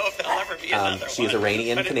 I don't know if there'll ever be another she's one,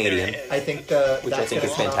 Iranian but Canadian. there is. I think Which I that's think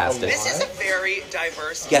gonna is come out a fantastic. This is a lot. very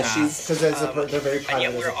diverse Yeah, cast. she's- Because they're very and private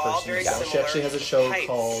yet as we're a all person. very Yeah, similar she actually has a show heights.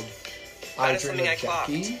 called That I is Dream something I of clocked.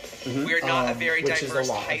 Jackie. We're not a very which is a diverse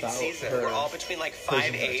lot height about season. her We're all between like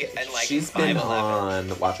Persian 5'8" heritage. and like She's been 5'11".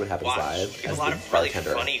 on Watch What Happens Watch. Live We have as a lot the of really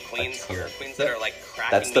bartender. funny queens here. Queens that are like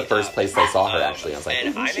cracking That's the me first up. place I saw her, actually. I was like, and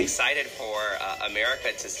 "Ooh, who's I'm she?" excited for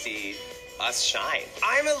America to see us shine.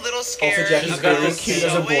 I'm a little scared. Jackie's about very cute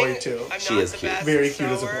as a boy, showing. too. I'm She not is the cute. best Very cute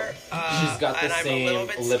as a thrower, boy. She's got the and I'm a little same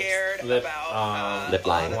bit lip scared about lip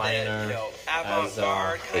line. the, liner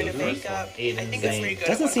avant-garde kind of Aiden. makeup. Aiden I think that's Zane. pretty good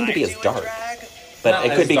Doesn't at seem what to be I as do in dark. drag. But Not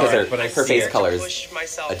it as could be because dark, but I her see face it. color is Push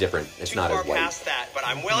myself a different. It's too not far as white. past that, but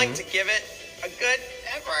I'm willing to give it a good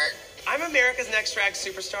effort. I'm America's Next Drag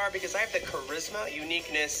Superstar because I have the charisma,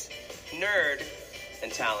 uniqueness, nerd,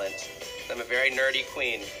 and talent. I'm a very nerdy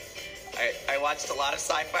queen. I watched a lot of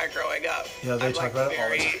sci-fi growing up. Yeah, they I'm talk like about it all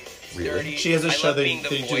the very time. Really? nerdy. She has a I show love they- being the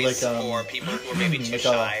they do, voice like, for people who are maybe too like a-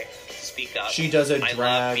 shy to speak up. She does a I love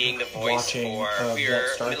drag being the voice watching for of queer that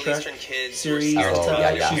Star Middle Trek Eastern kids series. who are scared Oh, to tell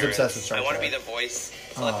yeah, their yeah. She's parents. obsessed with Star I want to be Trek. the voice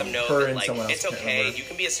to let them know her that and like someone else, it's can't okay. remember. You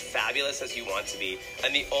can be as fabulous as you want to be,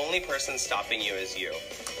 and the only person stopping you is you.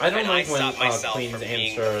 I don't And like when stopped myself queens from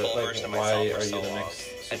being answer the full like, version of why myself are for you so the long.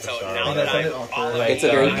 next And so superstar? now And that I find I'm it awkward. all Like, It's a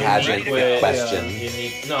very unique, pageant ready to go. question.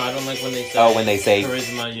 Unique. No, I don't like when they say. Oh, when they say-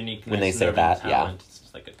 charisma, uniqueness. when they say nerdy that, yeah. talent. It's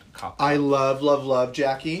just like a cop. I love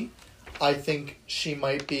Jackie. I think she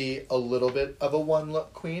might be a little bit of a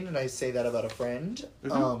one-look queen, and I say that about a friend.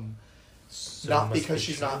 Not must because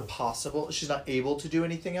be she's true. she's not able to do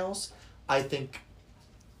anything else. I think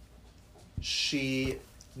she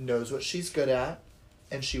knows what she's good at,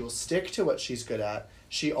 and she will stick to what she's good at.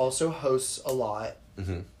 She also hosts a lot.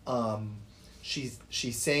 Mm-hmm.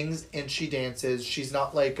 She sings and she dances. She's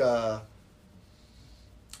not like a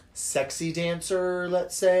sexy dancer,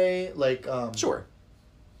 let's say. Like Sure.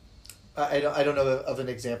 I don't know of an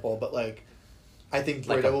example, but like I think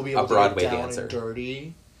Like Britta a- will be a able to Broadway get down dancer. and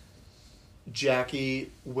dirty.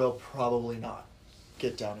 Jackie will probably not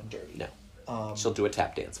get down and dirty. No. She'll do a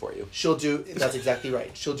tap dance for you. She'll do. That's exactly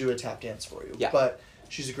right. She'll do a tap dance for you. Yeah. But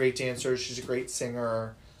she's a great dancer. She's a great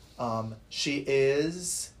singer. She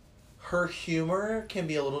is her humor can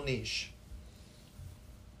be a little niche.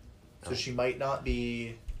 So Oh. she might not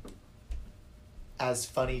be as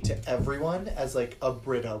funny to everyone as like a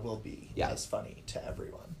Britta will be as funny to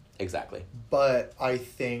everyone. Exactly. But I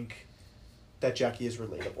think that Jackie is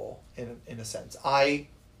relatable in a sense. I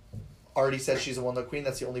already said she's a one-look queen.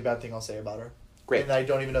 That's the only bad thing I'll say about her. Great. And I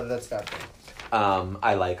don't even know that that's a bad thing.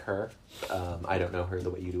 I like her. I don't know her the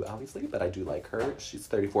way you do, obviously, but I do like her. She's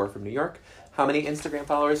 34 from New York. How many Instagram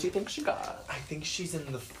followers do you think she got? I think she's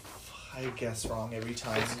in the... I guess wrong every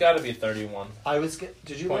time. It's got to be 31. I was...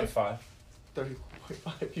 Did you look? 0.5.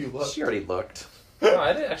 30.5. You looked. She already looked. No,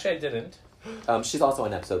 I didn't. Actually, I didn't. She's also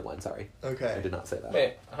on episode 1, sorry. Okay. I did not say that.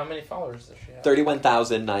 Wait, how many followers does she have?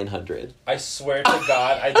 31,900. I swear to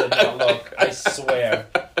God, I did not look. I swear.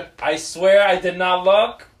 I swear I did not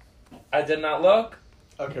look. I did not look.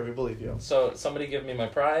 Okay, we believe you. So, somebody give me my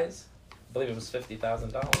prize. I believe it was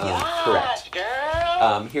 $50,000.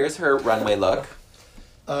 Correct. Here's her runway look.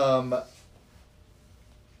 The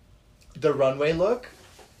runway look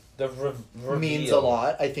The means a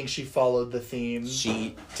lot. I think she followed the theme.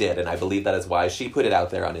 She did, and I believe that is why she put it out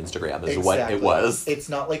there on Instagram, is what it was. It's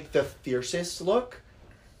not like the fiercest look,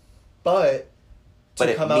 but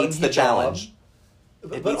it come out meets in the hijab, challenge.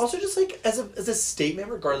 But also just like as a statement,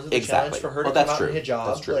 regardless of the Exactly. challenge, for her Well, to come that's out in true. hijab,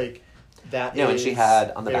 That's true. like that. No, and she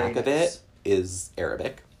had on the very back of nice. it is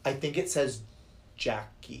Arabic. I think it says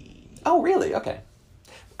Jackie. Oh, really? Okay.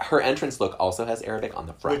 Her entrance look also has Arabic on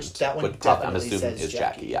the front. Which that one which probably, I'm definitely assuming says is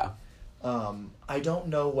Jackie. Yeah. I don't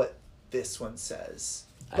know what this one says,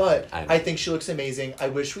 but I think she looks amazing. I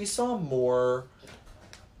wish we saw more.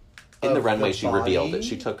 In the of runway, she revealed body. it.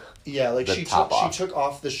 She took like the she top off. She took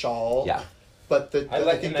off the shawl. Yeah. But I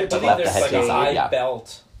like, think and I the believe left the there's like a headpiece on, high yeah.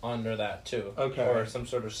 belt under that too. Okay. Or some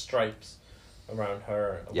sort of stripes around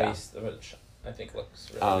her Yeah. waist, which I think looks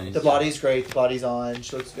really nice. The body's great. The body's on.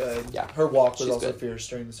 She looks good. Yeah. Her walk was She's also good. fierce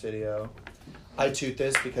during this video. I toot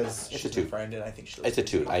this because It's she's a my toot. friend and I think she looks It's a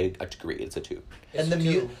toot. amazing. I agree. It's a toot.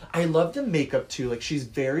 And I love the makeup too. Like she's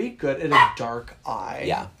very good at a dark eye.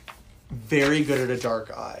 Yeah. Very good at a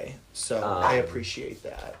dark eye. So I appreciate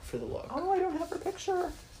that for the look. Oh, I don't have her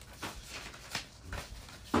picture.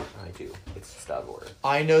 I do. It's Stub or...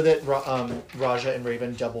 I know that Raja and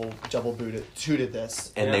Raven double tooted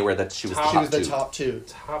this. And they were she was the She top was the toot. top toot.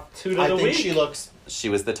 Top toot of I the think week. she looks She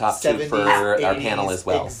was the top 70s, toot for our 80s, panel as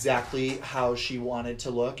well. Exactly how she wanted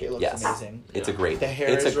to look. It looks Yes. amazing. It's a great. The hair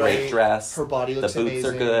It's is a great right. dress. Her body looks The boots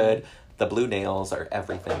amazing. are good. The blue nails are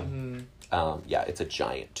everything. Yeah, it's a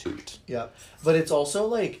giant toot. Yeah. But it's also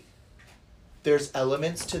like there's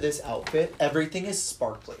elements to this outfit. Everything is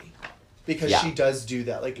sparkly. Because Yeah. she does do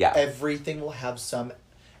that. Like Yeah. everything will have some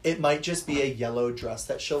it might just be a yellow dress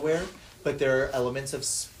that she'll wear, but there are elements of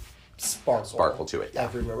sparkle to it, yeah.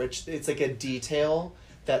 everywhere, which it's like a detail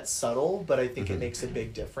that's subtle, but I think it makes a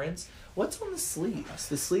big difference. What's on the sleeves?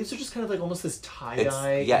 The sleeves are just kind of like almost this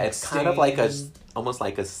tie-dye. It's kind of like stain. almost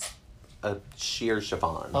like a sheer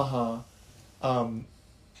chiffon.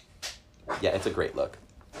 Yeah, it's a great look.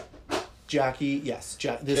 Jackie, yes.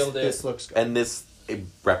 Killed it. This looks good. And it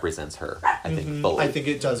represents her, I think, fully. I think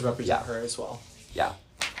it does represent Yeah. her as well. Yeah.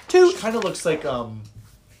 She kind of looks like, you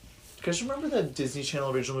guys remember the Disney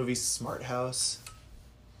Channel original movie Smart House?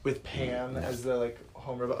 With Pam as the, like,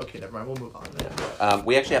 home robot? Okay, never mind. We'll move on.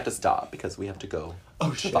 We actually have to stop because we have to go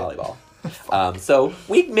to shit. volleyball. So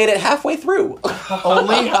we made it halfway through.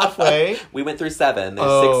 Only halfway? We went through 7.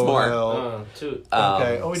 There's 6 more. no. Toot.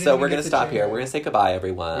 Okay. Oh, we didn't So even we're get going to to stop Jan. here. We're going to say goodbye,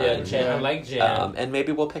 everyone. Yeah, Jan. I like Jan. And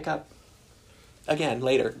maybe we'll pick up again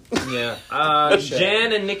later. Yeah.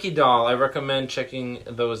 Jan and Nikki Doll. I recommend checking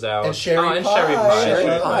those out. And Sherry and Pie. Sherry Pie. Sherry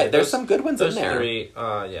Pie. Pie. There's some good ones those in there. 3,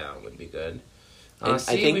 yeah, would be good. And I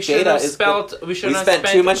See, think we should Jada have is spelled. good. We should We have spent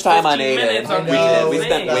spent too much time on 15 Aiden. minutes on I know, We Jaden's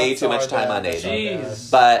spent name. way too much That's time our on bad. Aiden.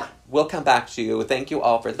 Jeez. But we'll come back to you. Thank you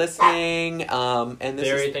all for listening. And this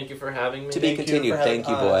Barry, is thank you for having me. to be Thank you continued. for having Thank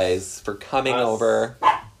you, us. boys, for coming Us. over.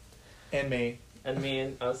 And me. And me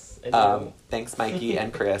and us. And you. Thanks, Mikey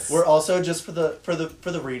and Chris. We're also, just for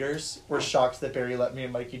the readers, we're shocked that Barry let me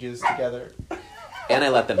and Mikey do this together. And I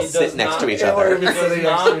let them He sit does next not- to each Yeah, other. we're He does sitting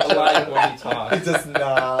next to not each other. like when he He talks. does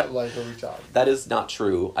not like when we talk. That is not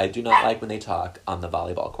true. I do not like when they talk on the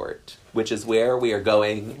volleyball court, which is where we are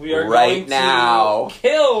going We are right going now. to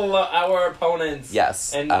kill our opponents.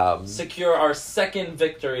 Yes. And secure our second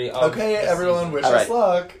victory of Okay, the everyone, season. wish All us right.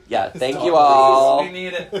 luck. Yeah, thank Stop. you all. We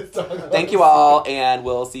need it. Let's talk about Thank you this. all, and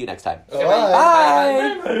we'll see you next time. Bye.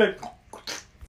 Bye. Bye.